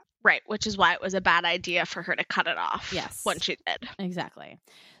does that. Right, which is why it was a bad idea for her to cut it off. Yes. When she did. Exactly.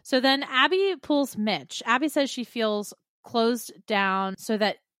 So then Abby pulls Mitch. Abby says she feels closed down so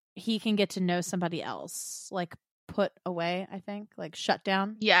that he can get to know somebody else. Like put away, I think. Like shut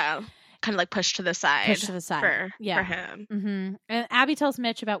down. Yeah. Kind of like pushed to the side. Pushed to the side. For him. Mm-hmm. And Abby tells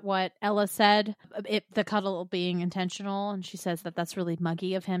Mitch about what Ella said, the cuddle being intentional. And she says that that's really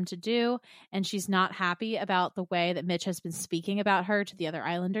muggy of him to do. And she's not happy about the way that Mitch has been speaking about her to the other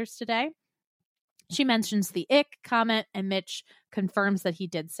Islanders today. She mentions the ick comment, and Mitch confirms that he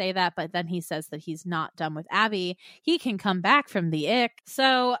did say that, but then he says that he's not done with Abby. He can come back from the ick.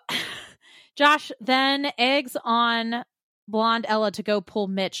 So Josh then eggs on blonde Ella to go pull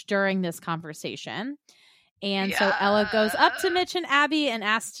Mitch during this conversation. And so Ella goes up to Mitch and Abby and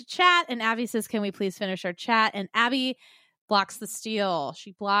asks to chat. And Abby says, can we please finish our chat? And Abby blocks the steal.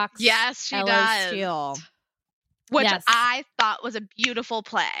 She blocks Ella's steal. Which I thought was a beautiful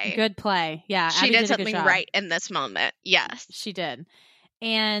play. Good play. Yeah. She Abby did something right in this moment. Yes. She did.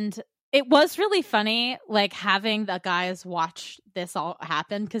 And it was really funny, like, having the guys watch this all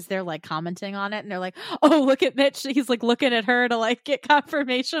happen because they're, like, commenting on it. And they're like, oh, look at Mitch. He's, like, looking at her to, like, get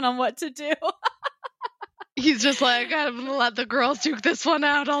confirmation on what to do. He's just like, I'm going to let the girls duke this one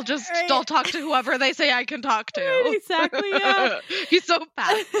out. I'll talk to whoever they say I can talk to. Right, exactly, yeah. He's so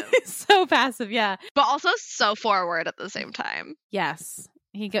passive. He's so passive, yeah. But also so forward at the same time. Yes.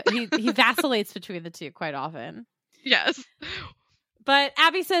 He vacillates between the two quite often. Yes. But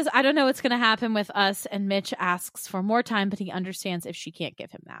Abby says, I don't know what's going to happen with us. And Mitch asks for more time, but he understands if she can't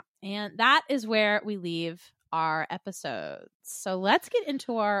give him that. And that is where we leave our episodes. So let's get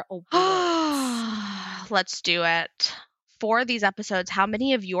into our awards. Let's do it. For these episodes, how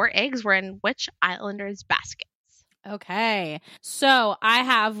many of your eggs were in which Islanders' baskets? Okay. So I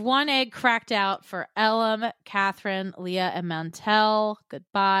have one egg cracked out for Elam, Catherine, Leah, and Mantel.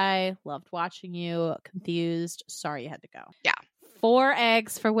 Goodbye. Loved watching you. Confused. Sorry you had to go. Yeah. 4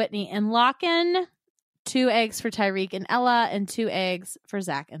 eggs for Whitney and Locken. 2 eggs for Tyreek and Ella. And 2 eggs for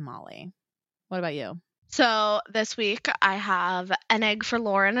Zach and Molly. What about you? So this week I have an egg for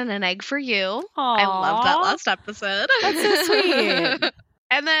Lauren and an egg for you. Aww. I loved that last episode. That's so sweet.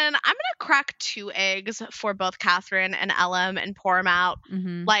 And then I'm going to crack 2 eggs for both Catherine and Elam and pour them out.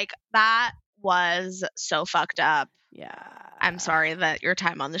 Mm-hmm. Like, that was so fucked up. Yeah. I'm sorry that your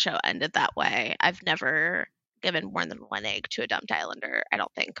time on the show ended that way. I've never given more than 1 egg to a dumped Islander, I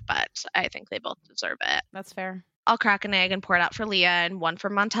don't think, but I think they both deserve it. That's fair. I'll crack an egg and pour it out for Leah and 1 for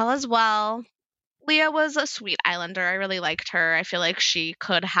Montel as well. Leah was a sweet Islander. I really liked her. I feel like she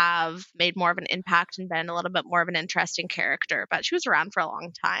could have made more of an impact and been a little bit more of an interesting character, but she was around for a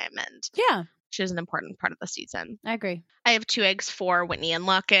long time, and yeah, she was an important part of the season. I agree. I have 2 eggs for Whitney and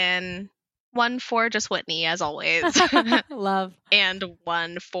Locken, 1 for just Whitney, as always. Love. And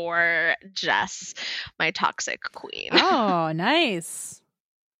 1 for Jess, my toxic queen. Oh, nice.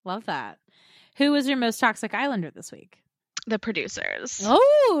 Love that. Who was your most toxic Islander this week? The producers.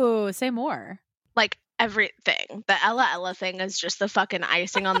 Oh, say more. Like, everything. The Ella thing is just the fucking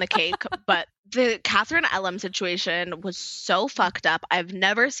icing on the cake. But the Catherine Elam situation was so fucked up. I've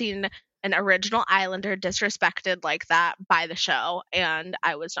never seen an original Islander disrespected like that by the show, and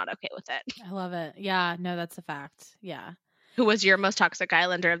I was not okay with it. I love it. Yeah, no, that's a fact. Yeah. Who was your most toxic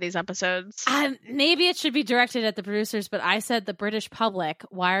Islander of these episodes? Maybe it should be directed at the producers, but I said the British public.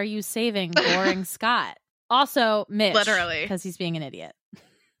 Why are you saving boring Scott? Also, Mitch. Literally. Because he's being an idiot.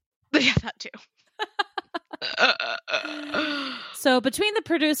 Yeah, that too. So between the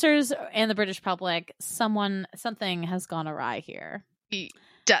producers and the British public, something has gone awry here.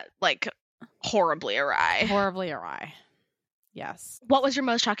 Like horribly awry. Horribly awry. Yes. What was your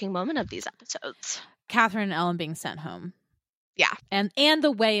most shocking moment of these episodes? Catherine and Ellen being sent home. Yeah. And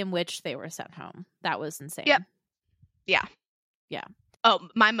the way in which they were sent home. That was insane. Yep. Yeah. Yeah. Oh,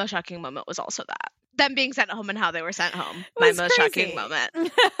 my most shocking moment was also that. Them being sent home and how they were sent home. My most shocking moment.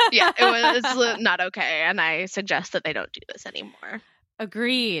 Yeah, it was not okay. And I suggest that they don't do this anymore.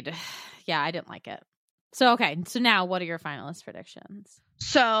 Agreed. Yeah, I didn't like it. So, okay. So now what are your finalist predictions?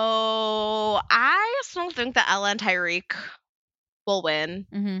 So I still think that Ella and Tyreek will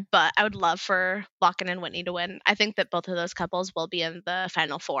win, but I would love for Locken and Whitney to win. I think that both of those couples will be in the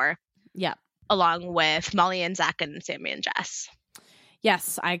final four. Yeah. Along with Molly and Zach and Sammy and Jess.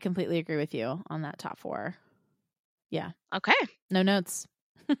 Yes, I completely agree with you on that top four. Yeah. Okay. No notes.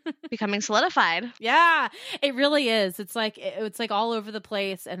 Becoming solidified. Yeah, it really is. It's like all over the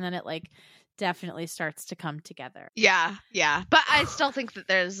place, and then it like definitely starts to come together. Yeah. But I still think that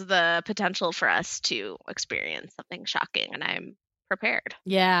there's the potential for us to experience something shocking, and I'm prepared.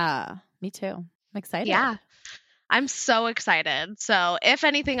 Yeah, me too. I'm excited. Yeah. I'm so excited. So if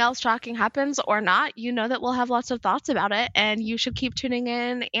anything else shocking happens or not, you know that we'll have lots of thoughts about it, and you should keep tuning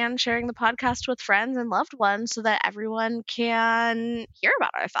in and sharing the podcast with friends and loved ones so that everyone can hear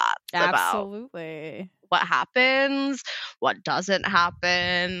about our thoughts. Absolutely. About what happens, what doesn't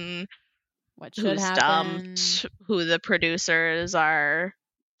happen, what should happen, dumped, who the producers are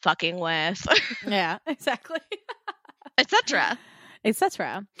fucking with. Yeah, exactly. Etc.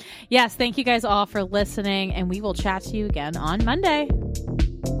 Etc. Yes, thank you guys all for listening, and we will chat to you again on Monday.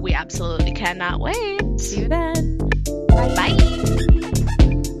 We absolutely cannot wait. See you then. Bye. Bye.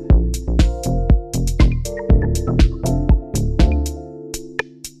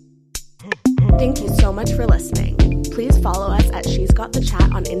 Thank you so much for listening. Please follow us at She's Got the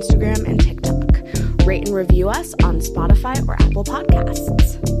Chat on Instagram and TikTok. Rate and review us on Spotify or Apple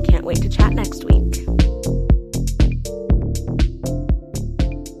Podcasts. Can't wait to chat next week.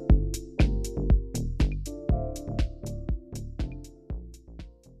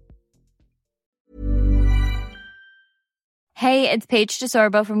 Hey, it's Paige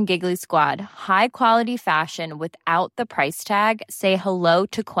DeSorbo from Giggly Squad. High quality fashion without the price tag. Say hello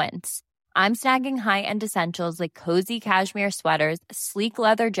to Quince. I'm snagging high-end essentials like cozy cashmere sweaters, sleek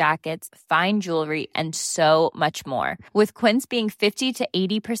leather jackets, fine jewelry, and so much more. With Quince being 50 to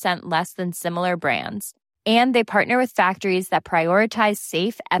 80% less than similar brands. And they partner with factories that prioritize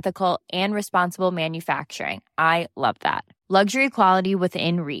safe, ethical, and responsible manufacturing. I love that. Luxury quality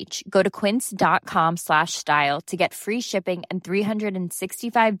within reach. Go to quince.com/style to get free shipping and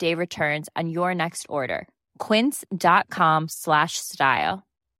 365-day returns on your next order. Quince.com/style.